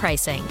transparent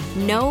pricing.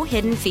 No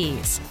hidden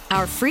fees.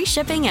 Our free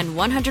shipping and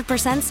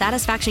 100%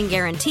 satisfaction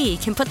guarantee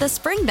can put the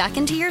spring back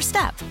into your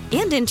step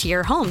and into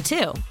your home,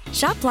 too.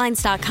 Shop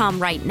Blinds.com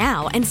right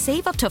now and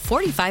save up to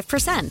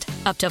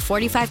 45%. Up to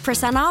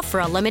 45% off for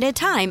a limited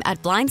time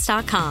at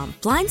Blinds.com.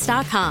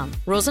 Blinds.com.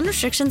 Rules and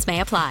restrictions may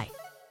apply.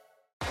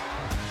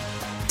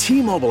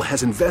 T-Mobile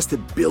has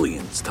invested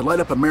billions to light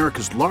up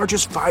America's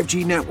largest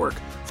 5G network,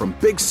 from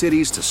big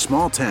cities to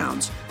small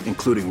towns,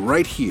 including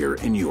right here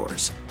in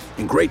yours.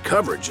 And great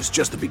coverage is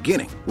just the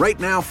beginning. Right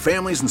now,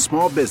 families and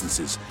small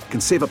businesses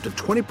can save up to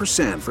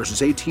 20%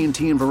 versus AT&T and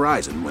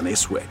Verizon when they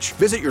switch.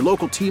 Visit your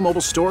local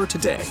T-Mobile store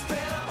today.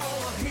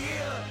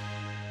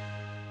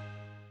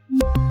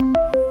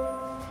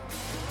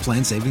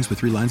 Plan savings with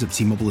 3 lines of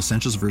T-Mobile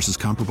Essentials versus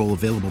comparable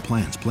available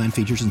plans. Plan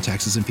features and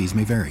taxes and fees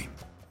may vary.